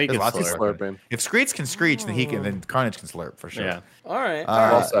slurping, Kevin. Oh, he can slurp. If Screech can screech, then Carnage can slurp for sure. Yeah. All right.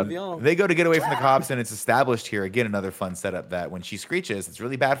 They go to get away from the cops, and it's established here again another fun setup that when she screeches, it's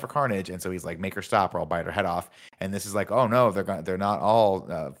really bad for Carnage, and so he's like, "Make her stop, or I'll bite her head off." And this is like, "Oh no, they're not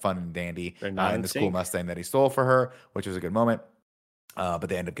all fun and dandy." They're not in this cool Mustang that he stole for her, which was a good moment. But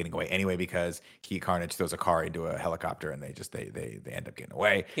they end up getting away anyway because Carnage throws a car into a helicopter and they end up getting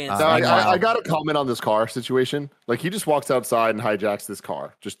away. I got a comment on this car situation. Like he just walks outside and hijacks this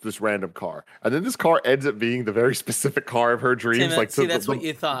car, just this random car, and then this car ends up being the very specific car of her dreams. Tim, that's what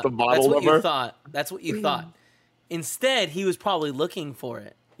you thought. The model number. That's what you thought. Instead, he was probably looking for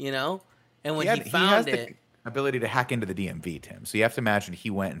it, and when he found it. Ability to hack into the DMV, Tim. So you have to imagine he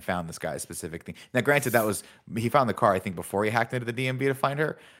went and found this guy's specific thing. Now, granted, he found the car, I think, before he hacked into the DMV to find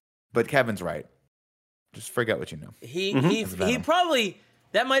her. But Kevin's right. Just forget what you know. He probably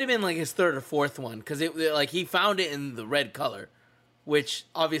that might have been like his third or fourth one because he found it in the red color, which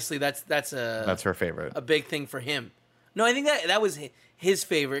obviously that's her favorite, a big thing for him. No, I think that was his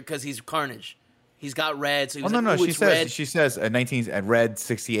favorite because he's Carnage. He's got red, so he was she says a red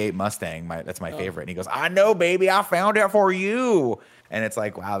 68 Mustang. That's my favorite. And he goes, "I know, baby, I found it for you." And it's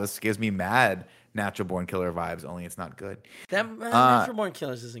like, wow, this gives me mad Natural Born Killer vibes. Only it's not good. That Natural Born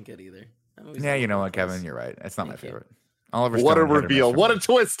Killers isn't good either. Yeah, you know what, Kevin, you're right. It's not my favorite. What a reveal! What a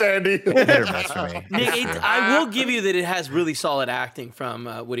twist, Andy. Hit or miss for me. Nick, I will give you that it has really solid acting from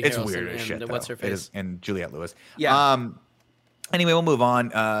Woody Harrelson. It's weird as shit. What's her face? And Juliette Lewis. Yeah. Anyway, we'll move on.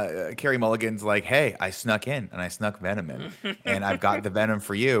 Carey Mulligan's like, "Hey, I snuck in and I snuck Venom in, and I've got the Venom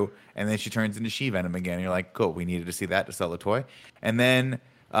for you." And then she turns into She-Venom again. And you're like, "Cool, we needed to see that to sell the toy." And then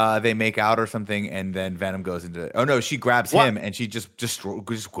they make out or something, and then Venom goes into. Oh no, she grabs him and she just goes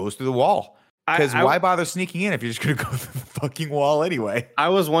through the wall. Because why bother sneaking in if you're just gonna go through the fucking wall anyway? I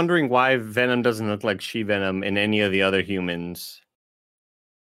was wondering why Venom doesn't look like She-Venom in any of the other humans.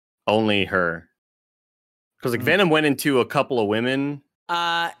 Only her. Because Venom went into a couple of women.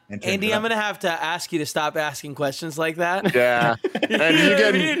 Andy, I'm gonna have to ask you to stop asking questions like that. Yeah,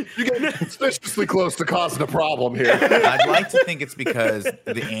 and you get suspiciously close to causing a problem here. I'd like to think it's because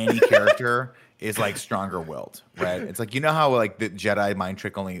the Annie character is like stronger willed, right? It's like how like the Jedi mind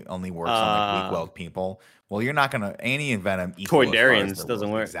trick only works on like weak willed people. Well, you're not gonna Annie and Venom. Toy Darians doesn't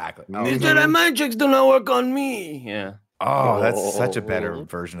work exactly. Jedi mind tricks do not work on me. Yeah. Oh, that's such a better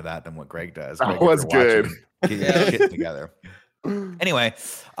version of that than what Greg does. That was good. Get your shit together. Anyway,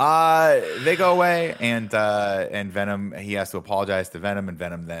 they go away, and Venom, he has to apologize to Venom, and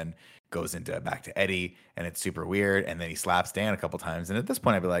Venom then goes back to Eddie, and it's super weird. And then he slaps Dan a couple times, and at this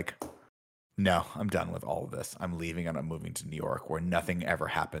point, I'd be like, "No, I'm done with all of this. I'm leaving, and I'm moving to New York, where nothing ever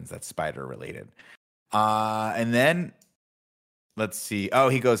happens that's spider related." And then let's see. Oh,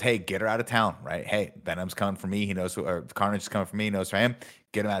 he goes, "Hey, get her out of town, right? Hey, Venom's coming for me. He knows, or Carnage is coming for me. He knows for him.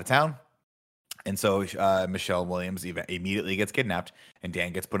 Get him out of town." And so Michelle Williams immediately gets kidnapped, and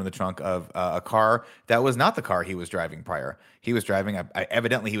Dan gets put in the trunk of a car that was not the car he was driving prior. He was driving,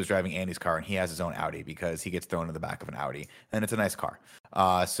 evidently he was driving Andy's car, and he has his own Audi because he gets thrown in the back of an Audi, and it's a nice car.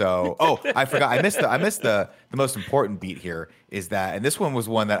 I forgot. I missed the most important beat here is that, and this one was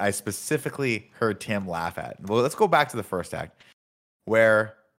one that I specifically heard Tim laugh at. Well, let's go back to the first act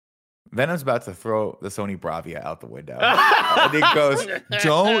where Venom's about to throw the Sony Bravia out the window. And he goes,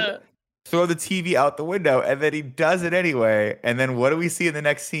 "Don't throw the TV out the window," and then he does it anyway. And then what do we see in the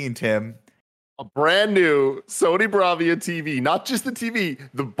next scene, Tim? a brand new Sony Bravia TV, not just the TV,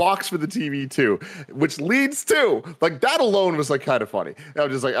 the box for the TV too, which leads to like that alone was like kind of funny. I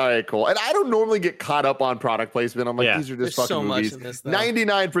was just like, all right, cool. And I don't normally get caught up on product placement. I'm like, these are just There's fucking so movies. much in this, though.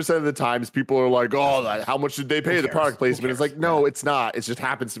 99% of the times people are like, oh, how much did they pay the product placement? It's like, no, it's not. It just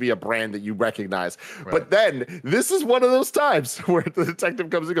happens to be a brand that you recognize. Right. But then this is one of those times where the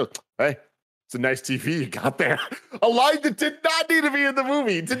detective comes and goes, hey, it's a nice TV you got there. A line that did not need to be in the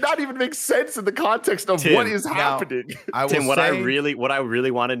movie. It did not even make sense in the context of Tim, what is happening. Tim, what I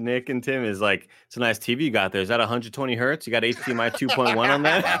really wanted, Nick and Tim, is like, it's a nice TV you got there. Is that 120 hertz? You got HDMI 2.1 on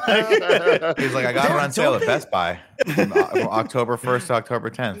that? He's like, I got it on sale at Best Buy from October 1st to October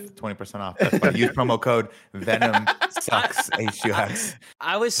 10th, 20% off. Best Buy. Use promo code Venom sucks HUX.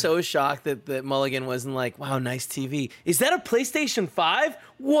 I was so shocked that Mulligan wasn't like, wow, nice TV. Is that a PlayStation 5?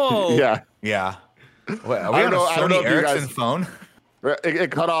 Whoa. Yeah. Wait, are we on a Sony Ericsson phone?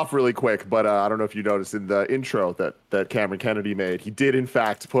 It cut off really quick, but I don't know if you noticed in the intro that Cameron Kennedy made, he did in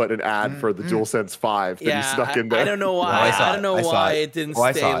fact put an ad for the DualSense 5 that he snuck in there. I don't know why. I don't know why it didn't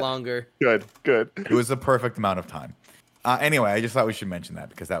stay longer. Good. It was the perfect amount of time. Anyway, I just thought we should mention that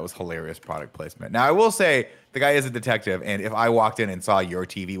because that was hilarious product placement. Now, I will say the guy is a detective, and if I walked in and saw your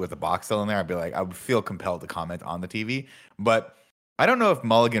TV with a box still in there, I'd be like, I would feel compelled to comment on the TV. But I don't know if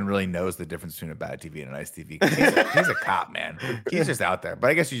Mulligan really knows the difference between a bad TV and a nice TV. He's a cop, man. He's just out there.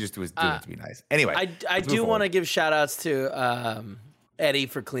 But I guess you just do it to be nice. Anyway, I do want to give shout outs to Eddie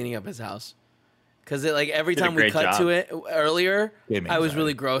for cleaning up his house. Because like every time we cut to it earlier, I was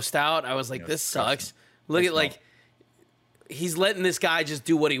really grossed out. I was like, this sucks. Look at like, he's letting this guy just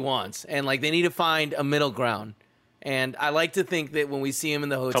do what he wants. And like, they need to find a middle ground. And I like to think that when we see him in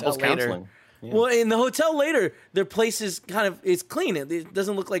the hotel later. Yeah. Well, in the hotel later, their place is it's clean. It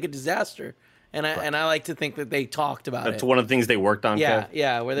doesn't look like a disaster. And I like to think that they talked about it. That's one of the things they worked on.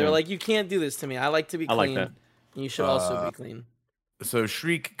 Yeah, where they were like, you can't do this to me. I like to be clean. I like that. You should also be clean. So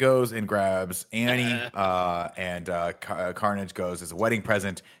Shriek goes and grabs Annie, and Carnage goes as a wedding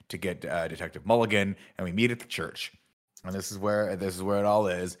present to get Detective Mulligan, and we meet at the church. And this is where it all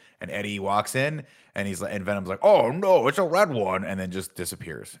is. And Eddie walks in, and and Venom's like, "Oh no, it's a red one," and then just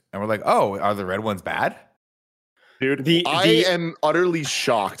disappears. And we're like, "Oh, are the red ones bad?" Dude, I am utterly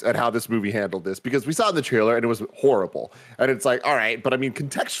shocked at how this movie handled this because we saw it in the trailer and it was horrible. And it's like, all right, but I mean,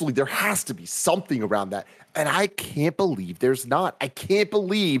 contextually, there has to be something around that. And I can't believe there's not. I can't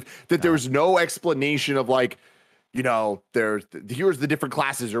believe that there's no explanation of like, you know, here's the different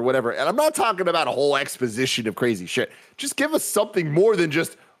classes or whatever. And I'm not talking about a whole exposition of crazy shit. Just give us something more than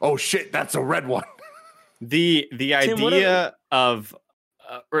just, oh shit, that's a red one. The idea of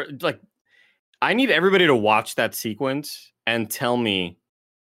like, I need everybody to watch that sequence and tell me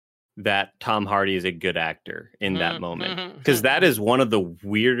that Tom Hardy is a good actor in that moment. Because that is one of the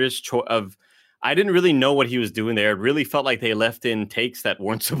weirdest I didn't really know what he was doing there. It really felt like they left in takes that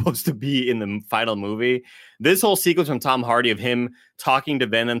weren't supposed to be in the final movie. This whole sequence from Tom Hardy of him talking to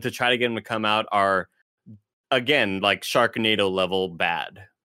Venom to try to get him to come out are, again, like Sharknado level bad.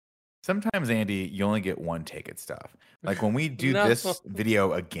 Sometimes, Andy, you only get one take at stuff. Like when we do this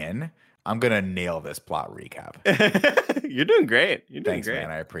video again, I'm going to nail this plot recap. You're doing great. Thanks, man.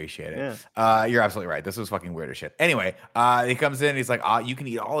 I appreciate it. Yeah. You're absolutely right. This was fucking weird as shit. Anyway, he comes in and he's like, you can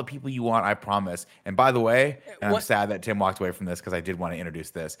eat all the people you want, I promise. And by the way, and I'm sad that Tim walked away from this because I did want to introduce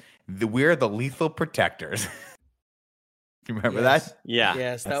this. We're the lethal protectors. Do you remember that? Yeah.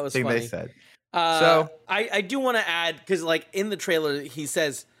 Yes, that was the thing funny. they said. So I do want to add, because like in the trailer, he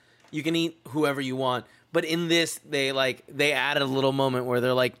says you can eat whoever you want. But in this, they added a little moment where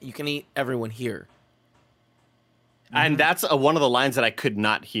they're like, you can eat everyone here. And that's one of the lines that I could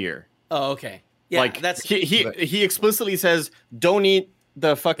not hear. Oh, okay. Yeah, like that's he explicitly says, "Don't eat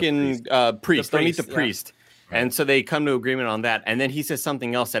the fucking priest. Don't eat the priest." Yeah. And so they come to agreement on that. And then he says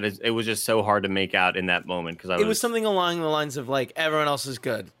something else that it was just so hard to make out in that moment because it was something along the lines of like everyone else is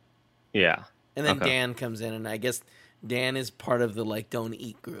good. Yeah. And then Dan comes in, and I guess Dan is part of the like don't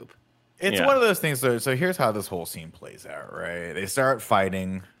eat group. It's one of those things. So here's how this whole scene plays out, right? They start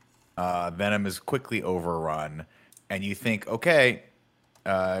fighting. Venom is quickly overrun. And you think, okay,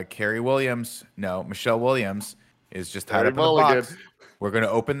 Michelle Williams is just tied up in a box. We're going to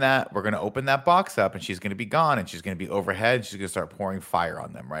open that. We're going to open that box up, and she's going to be gone, and she's going to be overhead. She's going to start pouring fire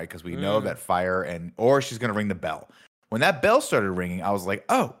on them, right? Because we know that or she's going to ring the bell. When that bell started ringing, I was like,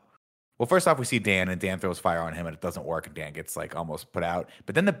 oh. Well, first off, we see Dan, and Dan throws fire on him, and it doesn't work, and Dan gets like almost put out.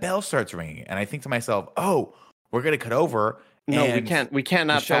 But then the bell starts ringing, and I think to myself, "Oh, we're gonna cut over." No, we can't. We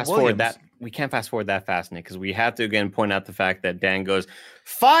cannot fast forward that. We can't fast forward that fast, Nick, because we have to again point out the fact that Dan goes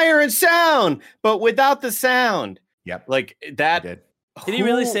fire and sound, but without the sound. Yep, like that. Did he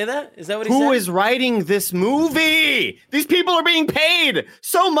really say that? Is that what he Who said? is writing this movie? These people are being paid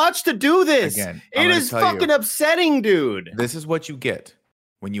so much to do this. Again, it is fucking upsetting, dude. This is what you get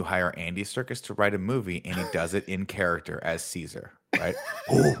when you hire Andy Serkis to write a movie and he does it in character as Caesar, right?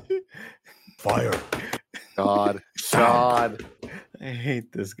 Oh, fire. God. I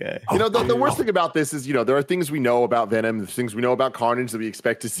hate this guy. You know, the worst thing about this is, you know, there are things we know about Venom, there's things we know about Carnage that we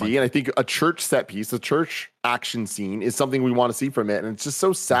expect to see. And I think a church set piece, a church action scene is something we want to see from it. And it's just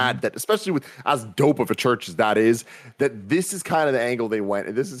so sad that, especially with as dope of a church as that is, that this is kind of the angle they went.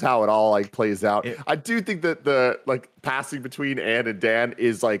 And this is how it all like plays out. I do think that the like passing between Anne and Dan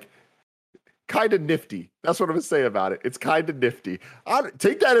is like kind of nifty. That's what I'm gonna say about it. It's kind of nifty.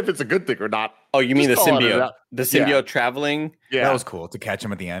 Take that if it's a good thing or not. Oh, you mean the Just call it symbiote? out. The symbiote traveling? Yeah, That was cool to catch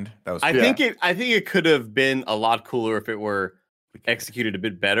him at the end. That was I cool. think it could have been a lot cooler if it were executed a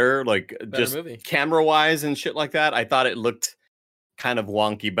bit better, like just movie. camera wise and shit like that. I thought it looked kind of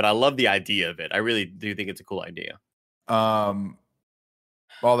wonky, but I love the idea of it. I really do think it's a cool idea. All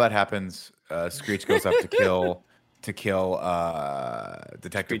that happens. Screech goes up to kill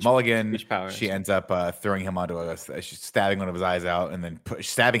Detective Screech- Mulligan. Screech powers. She ends up throwing him onto she's stabbing one of his eyes out and then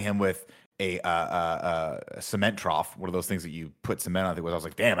stabbing him with a cement trough, one of those things that you put cement on. I was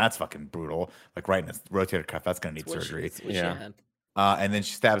like, damn, that's fucking brutal. Like right in his rotator cuff, that's gonna need surgery. And then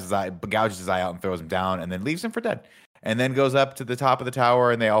she stabs his eye, gouges his eye out, and throws him down, and then leaves him for dead. And then goes up to the top of the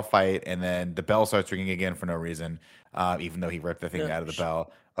tower, and they all fight. And then the bell starts ringing again for no reason, even though he ripped the thing out of the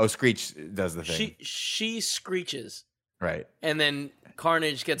bell. Oh, Screech does the thing. She screeches, Right. and then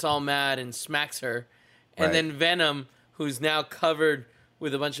Carnage gets all mad and smacks her, and Right. then Venom, who's now covered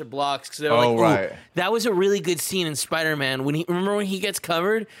with a bunch of blocks, because they're Oh, like, right. that was a really good scene in Spider-Man when he gets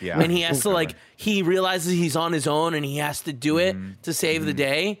covered, Yeah. and he has to like he realizes he's on his own and he has to do it to save the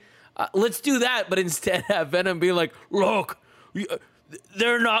day. Let's do that, but instead have Venom be like, look,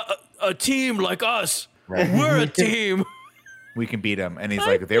 they're not a team like us. Right. We're a team. We can beat him. And he's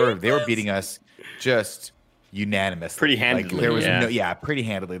like, they were beating us just unanimously. Pretty handedly, Like, there was yeah. pretty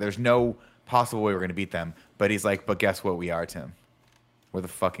handedly. There's no possible way we're gonna beat them. But he's like, but guess what we are, Tim? We're the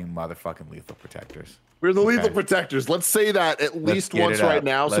fucking motherfucking lethal protectors. We're the lethal protectors. Let's say that at least once right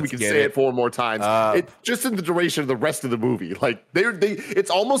now, so we can say it 4 more times. Just in the duration of the rest of the movie, like it's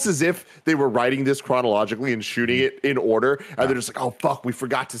almost as if they were writing this chronologically and shooting it in order, and they're just like, "Oh fuck, we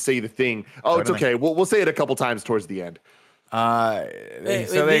forgot to say the thing." Oh, it's okay. We'll say it a couple times towards the end.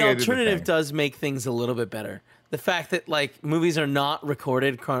 The alternative does make things a little bit better. The fact that like movies are not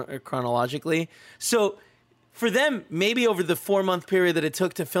recorded chronologically, so. For them, maybe over the 4-month period that it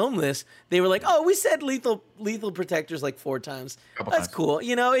took to film this, they were like, "Oh, we said lethal protectors like 4 times. That's cool."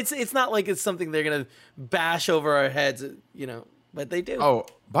 You know, it's not like it's something they're gonna bash over our heads. You know, but they do. Oh,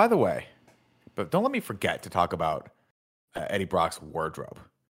 by the way, but don't let me forget to talk about Eddie Brock's wardrobe.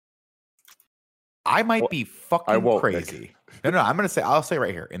 I might be fucking crazy. No, I'll say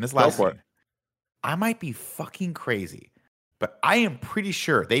right here in this last scene, I might be fucking crazy. But I am pretty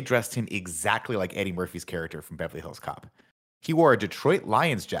sure they dressed him exactly like Eddie Murphy's character from Beverly Hills Cop. He wore a Detroit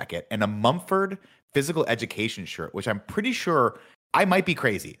Lions jacket and a Mumford physical education shirt, which I'm pretty sure, I might be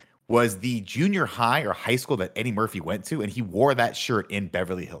crazy, was the junior high or high school that Eddie Murphy went to, and he wore that shirt in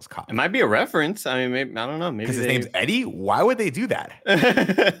Beverly Hills Cop. It might be a reference. I mean, maybe, I don't know. Maybe because his name's Eddie? Why would they do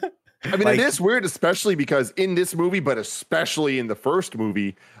that? I mean, it is weird, especially because in this movie, but especially in the first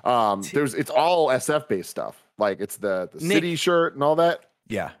movie, it's all SF based stuff. Like it's the city shirt and all that.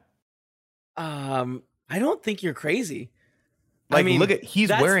 Yeah. I don't think you're crazy. Like, I mean, look at he's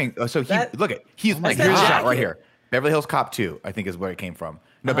wearing. Here's a shot right here. Beverly Hills Cop 2, I think, is where it came from.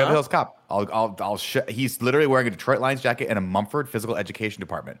 No, Beverly Hills Cop. He's literally wearing a Detroit Lions jacket and a Mumford Physical Education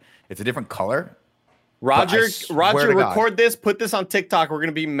Department. It's a different color. Roger, record this. Put this on TikTok. We're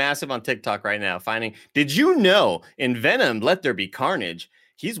gonna be massive on TikTok right now. Did you know in Venom, Let There Be Carnage,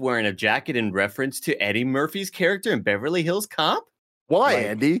 he's wearing a jacket in reference to Eddie Murphy's character in Beverly Hills Cop? Why,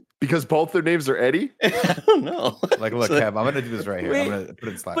 Andy? Because both their names are Eddie? I don't know. Like, look, Kev, I'm going to do this right here. I'm going to put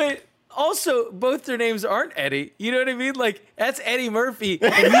it in Slack. Wait, also, both their names aren't Eddie. You know what I mean? Like, that's Eddie Murphy,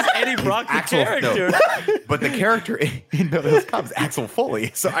 and he's Eddie Brock, the character. No. But the character in Beverly Hills Cop is Axel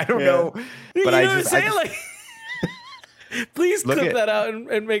Foley, so I don't know. But you know what I'm saying? Like, please clip that out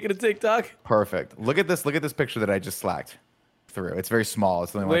and make it a TikTok. Perfect. Look at this picture that I just slacked through. It's very small.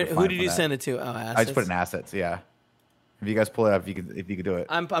 It's the only one. Who did you send it to? Oh, assets. I just put in assets. Yeah. If you guys pull it up, if you could do it.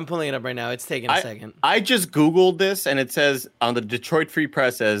 I'm pulling it up right now. It's taking a second. I just Googled this, and it says on the Detroit Free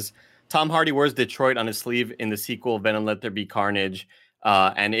Press says Tom Hardy wears Detroit on his sleeve in the sequel Venom: Let There Be Carnage,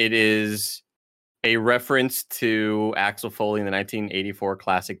 and it is a reference to Axel Foley in the 1984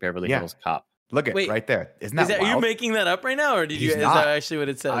 classic Beverly Hills Cop. Look at Wait, right there. Isn't that, Are you wild? making that up right now, or He's is not. that actually what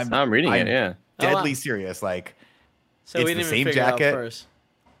it says? I'm reading it. I'm Yeah. Deadly wow. serious. Like, So it's we the didn't even same figure it out jacket. first.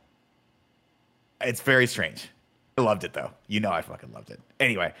 It's very strange. I loved it though. You know I fucking loved it.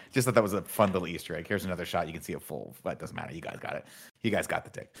 Anyway, just thought that was a fun little Easter egg. Here's another shot. You can see it full, but it doesn't matter. You guys got it. You guys got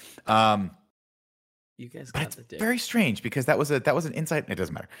the dick. You guys But got it's the dick. very strange because that was an insight. It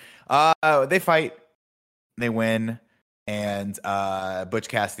doesn't matter. They fight, they win, and Butch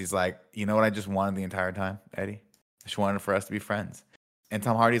Cassidy's like, you know what I just wanted the entire time, Eddie? I just wanted for us to be friends. And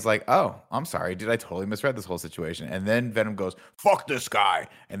Tom Hardy's like, oh, I'm sorry. Did I totally misread this whole situation? And then Venom goes, fuck this guy,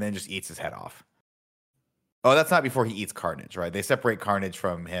 and then just eats his head off. Oh, that's not before he eats Carnage, right? They separate Carnage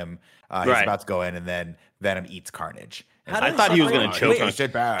from him. He's Right. about to go in, and then Venom eats Carnage. And How it's do I thought he was separate- going to oh, choke he on.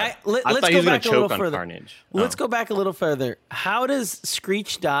 tasted bad. Let's I thought he go was going back to a little choke on further. Carnage. Let's Oh. go back a little further. How does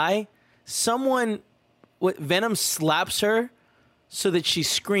Screech die? Venom slaps her so that she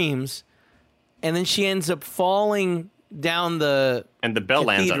screams, and then she ends up falling down the And the bell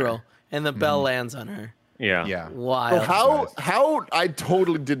lands on cathedral, her. and the bell lands on her. Yeah. Yeah. So Wild. how I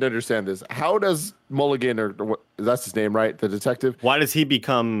totally didn't understand this. How does Mulligan or what that's his name, right? The detective Why does he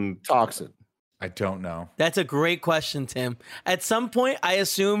become? toxin. I don't know. That's a great question, Tim. At some point, I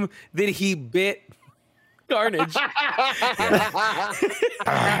assume that he bit Carnage.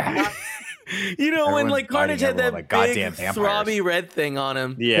 You know, when Everyone's like Carnage biting had that everyone like big goddamn vampires. throbby red thing on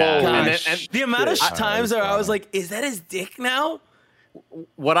him. Yeah. Holy And Gosh. then- and The amount of shit. times That where was I was funny. like, is that his dick now?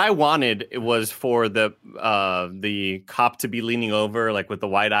 what I wanted was for the cop to be leaning over like with the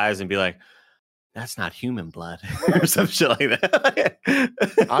white eyes and be like, "That's not human blood," or some shit like that.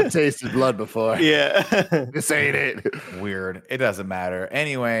 I've tasted blood before. yeah. This ain't it. Weird. It doesn't matter.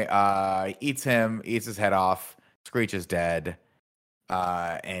 Anyway, eats his head off. Screech is dead.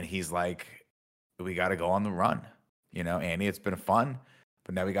 And he's like, we got to go on the run. You know, Andy, it's been fun,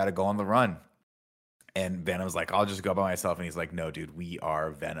 but now we got to go on the run. And Venom's like, I'll just go by myself. And he's like, no, dude, we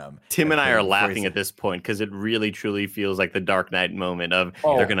are Venom. Tim and I are Venom laughing phrasing- at this point because it really truly feels like the Dark Knight moment of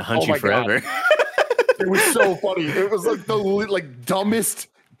Oh, they're gonna hunt oh you my God. forever. It was so funny. It was like the dumbest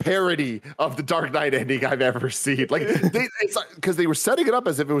parody of the Dark Knight ending I've ever seen. Like it's because they were setting it up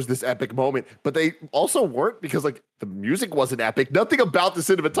as if it was this epic moment, but they also weren't because like the music wasn't epic. Nothing about the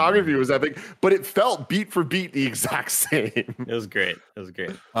cinematography was epic, but it felt beat for beat the exact same. It was great. It was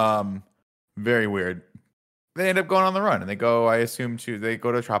great. Very weird. They end up going on the run and they go, I assume they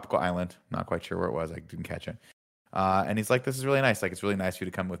go to a tropical island. Not quite sure where it was. I didn't catch it. And he's like, this is really nice. Like, it's really nice for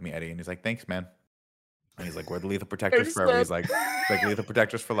you to come with me, Eddie. And he's like, thanks, man. And he's like, we're the lethal protectors Thanks, forever. man. He's like lethal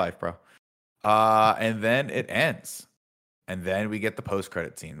protectors for life, bro. And then it ends. And then we get the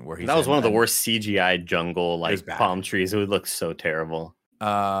post-credit scene where he's That was in- one of the and- worst CGI jungle was like bad. palm trees. It would look so terrible.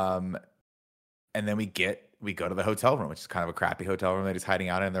 And then we go to the hotel room, which is kind of a crappy hotel room that he's hiding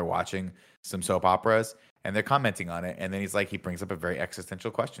out in. They're watching some soap operas and they're commenting on it. And then he brings up a very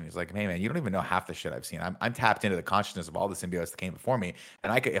existential question. He's like, hey man, you don't even know half the shit I've seen. I'm tapped into the consciousness of all the symbiotes that came before me.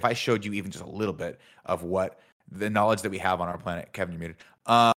 And if I showed you even just a little bit of what the knowledge that we have on our planet, Kevin, you're muted.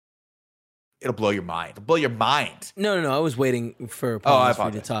 It'll blow your mind. It'll blow your mind. No. I was waiting for I pause for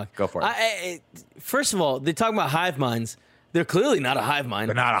you to apologize. talk. Go for it. First of all, they talk about hive minds. They're clearly not a hive mind.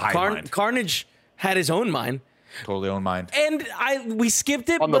 They're not a hive mind. Carnage had his own mind, Totally own mind. and we skipped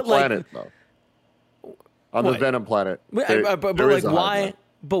it. On the but like, planet, though. On the What? Venom planet. but there like is a hive why? mind.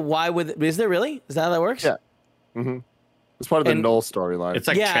 But why would? Is there really? Is that how that works? Yeah. It's part of the And- Null storyline. It's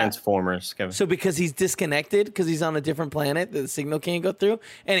like Yeah. Transformers. Kevin. So because he's disconnected, because he's on a different planet, the signal can't go through.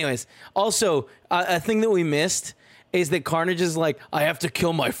 Anyways, also a thing that we missed is that Carnage is like, I have to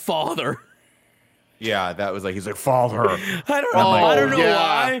kill my father. Yeah, that was like, he's like, father. I don't know. Oh, I don't know yeah.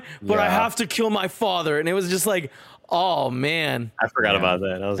 why, but I Yeah. have to kill my father, and it was just like, oh man. I forgot about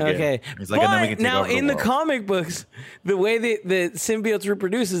that. That was good. Okay. He's like, and then we can take now over the in the world. comic books, the way the symbiotes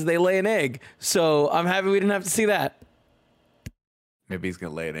reproduce is they lay an egg. So I'm happy we didn't have to see that. Maybe he's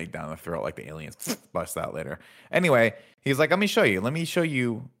gonna lay an egg down the throat like the aliens bust out later. Anyway, he's like, let me show you. Let me show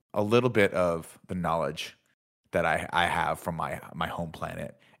you a little bit of the knowledge that I have from my home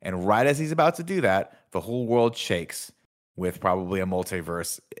planet. And right as he's about to do that, the whole world shakes with probably a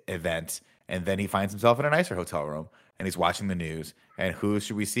multiverse event. And then he finds himself in a nicer hotel room and he's watching the news. And who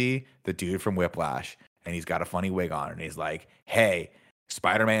should we see? The dude from Whiplash. And he's got a funny wig on. And he's like, hey,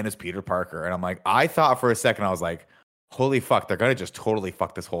 Spider-Man is Peter Parker. And I'm like, I thought for a second, I was like, holy fuck, they're gonna just totally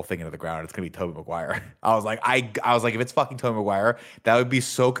fuck this whole thing into the ground. It's gonna be Tobey Maguire. I was like, if it's fucking Tobey Maguire, that would be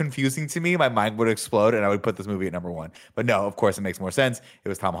so confusing to me. My mind would explode, and I would put this movie at number one. But no, of course, it makes more sense. It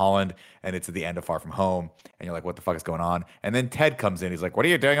was Tom Holland, and it's at the end of Far From Home, and you're like, what the fuck is going on? And then Ted comes in. He's like, what are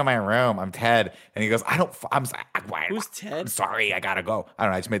you doing in my room? I'm Ted, and he goes, Who's Ted? I'm sorry, I gotta go. I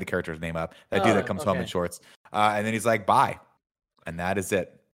don't know. I just made the character's name up. That dude that comes home in shorts, and then he's like, bye, and that is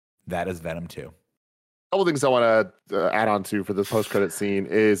it. That is Venom 2. Couple things I want to add on to for this post-credit scene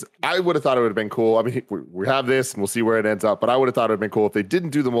is I would have thought it would have been cool. I mean, we have this and we'll see where it ends up, but I would have thought it would have been cool if they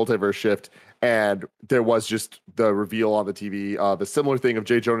didn't do the multiverse shift and there was just the reveal on the TV of a similar thing of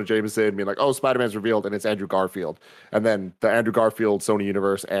J. Jonah Jameson being like, oh, Spider-Man's revealed and it's Andrew Garfield. And then the Andrew Garfield Sony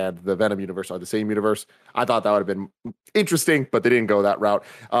universe and the Venom universe are the same universe. I thought that would have been interesting, but they didn't go that route.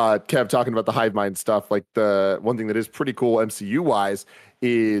 Kev, talking about the hive mind stuff, like the one thing that is pretty cool MCU-wise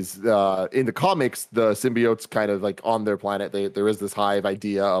is in the comics, the symbiotes kind of like on their planet, there is this hive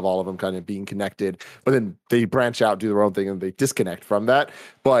idea of all of them kind of being connected, but then they branch out, do their own thing, and they disconnect from that.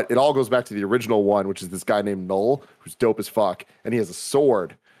 But it all goes back to the original one, which is this guy named Null, who's dope as fuck, and he has a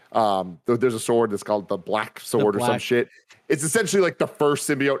sword. There's a sword that's called the Black Sword or some shit. It's essentially like the first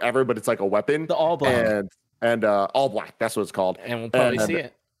symbiote ever, but it's like a weapon. The All Black. And All Black, that's what it's called. And we'll probably see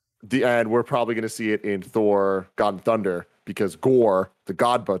it. And we're probably going to see it in Thor God and Thunder, because Gore, the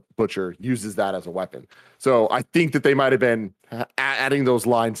God Butcher, uses that as a weapon. So I think that they might have been adding those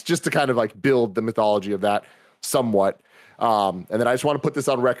lines just to kind of like build the mythology of that somewhat. And then I just want to put this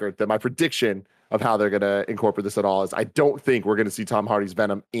on record that my prediction of how they're going to incorporate this at all is I don't think we're going to see Tom Hardy's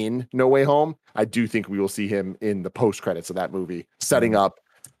Venom in No Way Home. I do think we will see him in the post-credits of that movie, setting up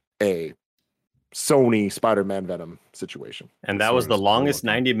a Sony Spider-Man Venom situation. And that was the longest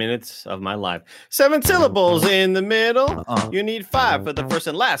 90 minutes of my life. 7 syllables in the middle. You need 5 for the first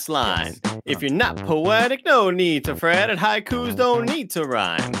and last line. If you're not poetic, no need to fret. And haikus don't need to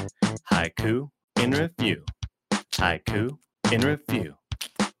rhyme. Haiku in review. Haiku in review.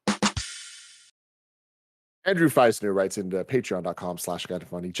 Andrew Feisner writes into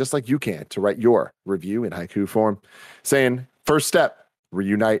patreon.com/kindafunny, just like you can, to write your review in haiku form, saying, first step,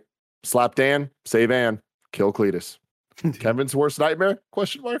 reunite. Slap Dan, save Ann, kill Cletus. Kevin's worst nightmare?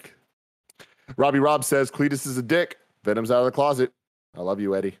 Question mark. Robbie Robb says Cletus is a dick. Venom's out of the closet. I love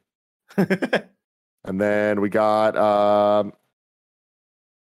you, Eddie. And then we got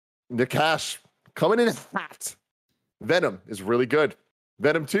Nick Cash coming in hot. Venom is really good.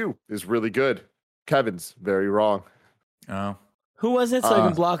 Venom 2 is really good. Kevin's very wrong. Oh. Who was it so I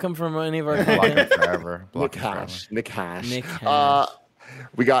can block him from any of our content? Forever. Nick Cash. Nick Cash.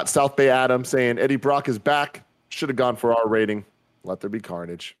 We got South Bay Adam saying Eddie Brock is back. Should have gone for our rating. Let there be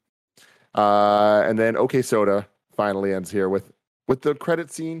carnage. And then OK Soda finally ends here with the credit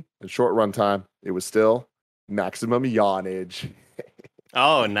scene and short runtime. It was still maximum yawnage.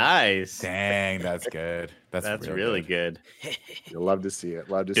 Oh, nice. Dang, that's good. That's really good. You'll love to see it.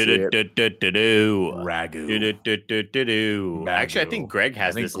 Love to see it. Ragu. Actually, I think Greg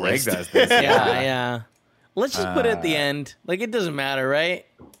has this list. Greg does this. Yeah. Let's just put it at the end. Like, it doesn't matter, right?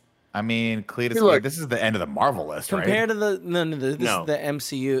 I mean, Cletus, this is the end of the Marvel list, Compared right? to this is the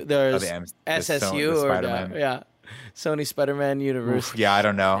MCU. There's SSU Sony Spider-Man universe. Oof, yeah, I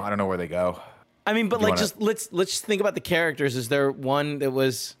don't know. I don't know where they go. I mean, but let's just think about the characters. Is there one that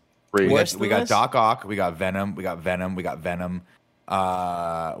was worse than we got this? Doc Ock, we got Venom, we got Venom, we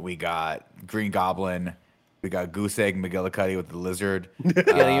got Green Goblin, we got Goose Egg McGillicuddy with the lizard. Yeah,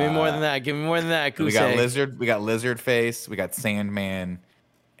 give me more than that. Give me more than that. Goose Egg. We got Lizard Face, we got Sandman,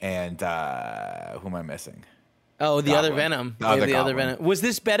 and who am I missing? Oh, the other Venom. The other Venom. Was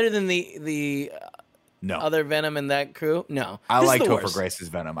this better than the No. other Venom in that crew? No. I like Topher Grace's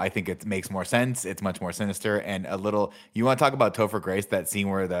Venom. I think it makes more sense. It's much more sinister and a little. You want to talk about Topher Grace? That scene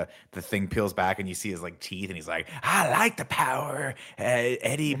where the thing peels back and you see his like teeth and he's like, "I like the power,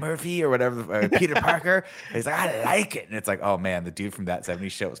 Eddie Murphy or whatever, Peter Parker." He's like, "I like it," and it's like, "Oh man, the dude from that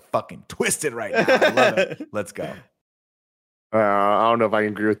 '70s show is fucking twisted right now." I love it. Let's go. I don't know if I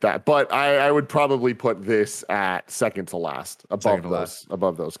can agree with that, but I would probably put this at second to last above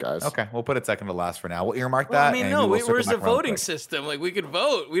those guys. Okay, we'll put it second to last for now. We'll earmark that. I mean, no, where's the voting system? Like, we could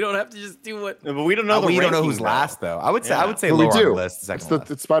vote. We don't have to just do what. But we don't know. We don't know who's last though. I would say well, lower we do. on the list.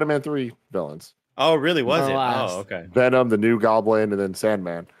 It's Spider-Man 3 villains. Oh, really? Was it? Last. Oh, okay. Venom, the new Goblin, and then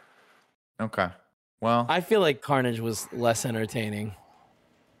Sandman. Okay. Well, I feel like Carnage was less entertaining.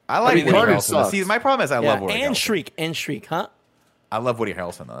 I like Woody Carnage Harrelson. sucks. See, my problem is I love Woody Harrelson. And Shriek, huh? I love Woody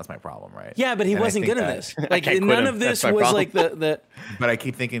Harrelson though. That's my problem, right? Yeah, but he And I wasn't think good in that- this. Like, can't quit none him. of this That's my was problem. like the. But I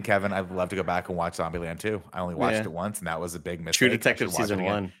keep thinking, Kevin, I'd love to go back and watch Zombieland 2. I only watched it once, and that was a big mistake. True I Detective should watch it season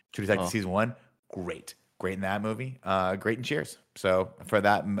again. 1. True Detective season 1, great. great in that movie. Great in Cheers. So for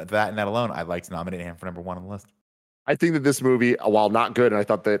that and that alone, I'd like to nominate him for number 1 on the list. I think that this movie, while not good, and I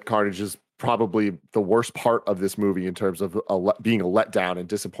thought that Carnage is probably the worst part of this movie in terms of being a letdown and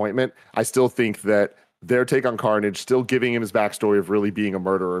disappointment. I still think that their take on Carnage, still giving him his backstory of really being a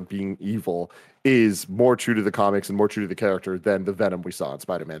murderer and being evil, is more true to the comics and more true to the character than the Venom we saw in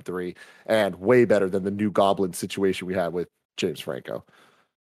Spider-Man 3, and way better than the new Goblin situation we had with James Franco.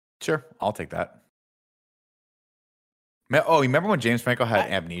 Sure, I'll take that. Oh, you remember when James Franco had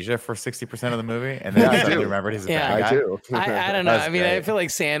amnesia for 60% of the movie, and then I suddenly remembered he's a bad guy? I do. I don't know. I mean, I feel like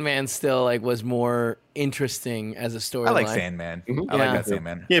Sandman still was more interesting as a storyline. I like Sandman. I like that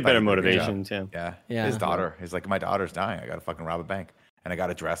Sandman. He had better motivations. Yeah. His daughter. He's like, my daughter's dying. I got to fucking rob a bank, and I got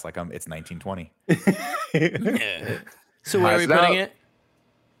to dress like it's 1920. So where are we putting it?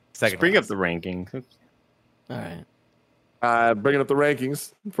 Second. Bring up the rankings. All right. Bringing up the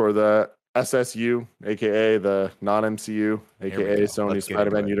rankings for the SSU, aka the non-MCU, aka Sony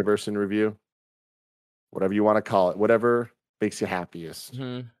Spider-Man Universe in Review. Whatever you want to call it. Whatever makes you happiest.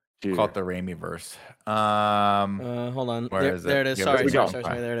 Mm-hmm. Call it the Raimi-verse. Hold on. Where is it? There it is. Sorry,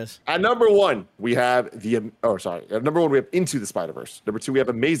 there it is. At number 1, we have At number 1, we have Into the Spider-Verse. Number 2, we have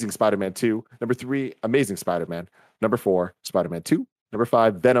Amazing Spider-Man 2. Number 3, Amazing Spider-Man. Number 4, Spider-Man 2. Number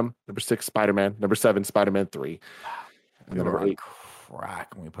 5, Venom. Number 6, Spider-Man. Number 7, Spider-Man 3. And We number were on 8.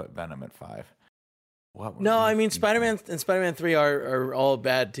 crack when we put Venom at 5. No, I mean Spider-Man and Spider-Man 3 are all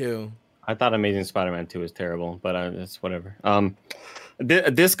bad too. I thought Amazing Spider-Man 2 was terrible, but it's whatever.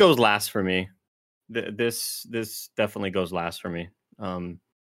 This goes last for me. This definitely goes last for me.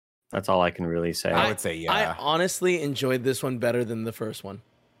 That's all I can really say. I would say, yeah. I honestly enjoyed this one better than the first one.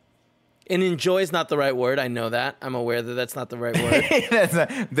 And enjoy is not the right word. I know that. I'm aware that that's not the right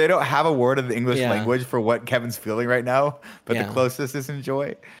word. They don't have a word in the English language for what Kevin's feeling right now, but the closest is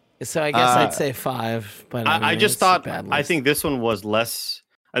enjoy. So I guess I'd say 5. But I just thought, I think this one was less.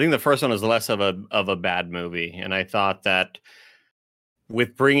 I think the first one was less of a bad movie, and I thought that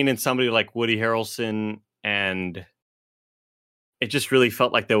with bringing in somebody like Woody Harrelson, and it just really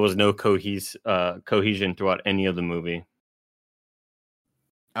felt like there was no cohesion throughout any of the movie.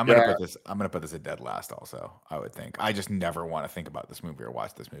 I'm gonna put this at dead last. Also, I would think. I just never want to think about this movie or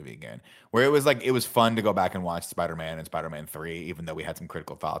watch this movie again. Where it was fun to go back and watch Spider-Man and Spider-Man 3, even though we had some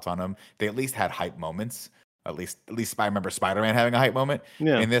critical thoughts on them. They at least had hype moments. At least I remember Spider-Man having a hype moment.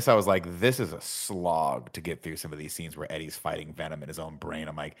 Yeah. In this, I was like, this is a slog to get through some of these scenes where Eddie's fighting Venom in his own brain.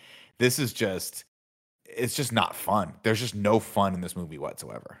 I'm like, it's just not fun. There's just no fun in this movie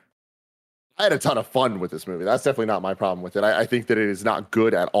whatsoever. I had a ton of fun with this movie. That's definitely not my problem with it. I think that it is not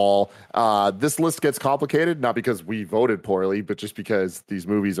good at all. This list gets complicated, not because we voted poorly, but just because these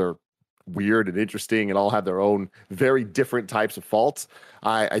movies are weird and interesting and all have their own very different types of faults.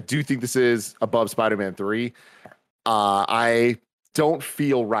 I do think this is above Spider-Man 3. I don't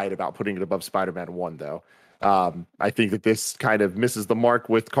feel right about putting it above Spider-Man 1, though. I think that this kind of misses the mark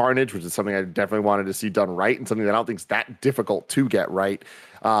with Carnage, which is something I definitely wanted to see done right and something that I don't think is that difficult to get right.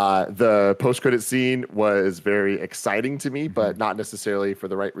 The post-credit scene was very exciting to me, but not necessarily for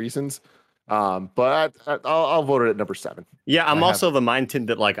the right reasons. But I'll vote it at number 7. Yeah, I'm also the mindset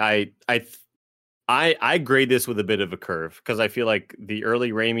that like I grade this with a bit of a curve because I feel like the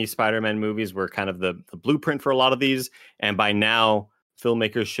early Raimi Spider-Man movies were kind of the blueprint for a lot of these, and by now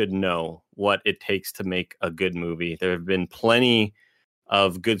filmmakers should know what it takes to make a good movie. There have been plenty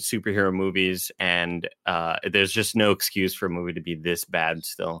of good superhero movies, and there's just no excuse for a movie to be this bad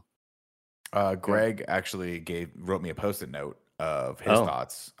still. Greg actually wrote me a post-it note of his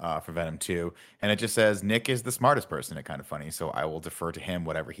thoughts for Venom 2, and it just says Nick is the smartest person at Kind of Funny, so I will defer to him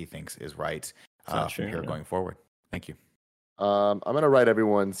whatever he thinks is right from here going forward. Thank you. I'm going to write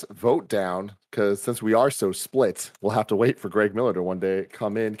everyone's vote down because since we are so split, we'll have to wait for Greg Miller to one day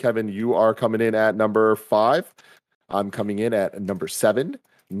come in. Kevin, you are coming in at number 5. I'm coming in at number 7.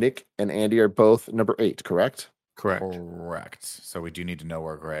 Nick and Andy are both number 8, correct? Correct. So we do need to know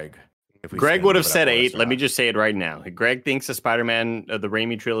where Greg... Greg would have said 8. Let me just say it right now. Greg thinks the Spider-Man, the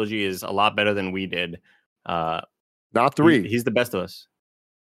Raimi trilogy, is a lot better than we did. Not 3. He's the best of us.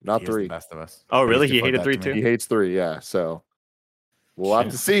 Not 3. The best of us. Oh, really? He hated 3 too? He hates 3, yeah. So we'll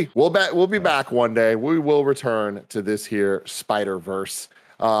have to see. We'll be back one day. We will return to this here Spider-Verse.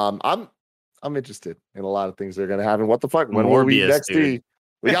 I'm interested in a lot of things that are going to happen. What the fuck? When will we next see?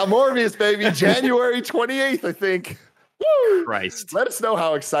 We got Morbius, baby. January 28th, I think. Woo! Christ. Let us know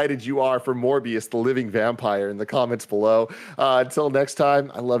how excited you are for Morbius, the living vampire, in the comments below. Until next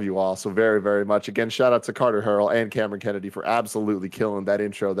time, I love you all so very, very much. Again, shout out to Carter Hurrell and Cameron Kennedy for absolutely killing that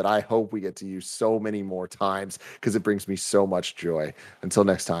intro that I hope we get to use so many more times because it brings me so much joy. Until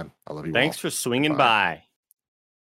next time, I love you all. Thanks for swinging by.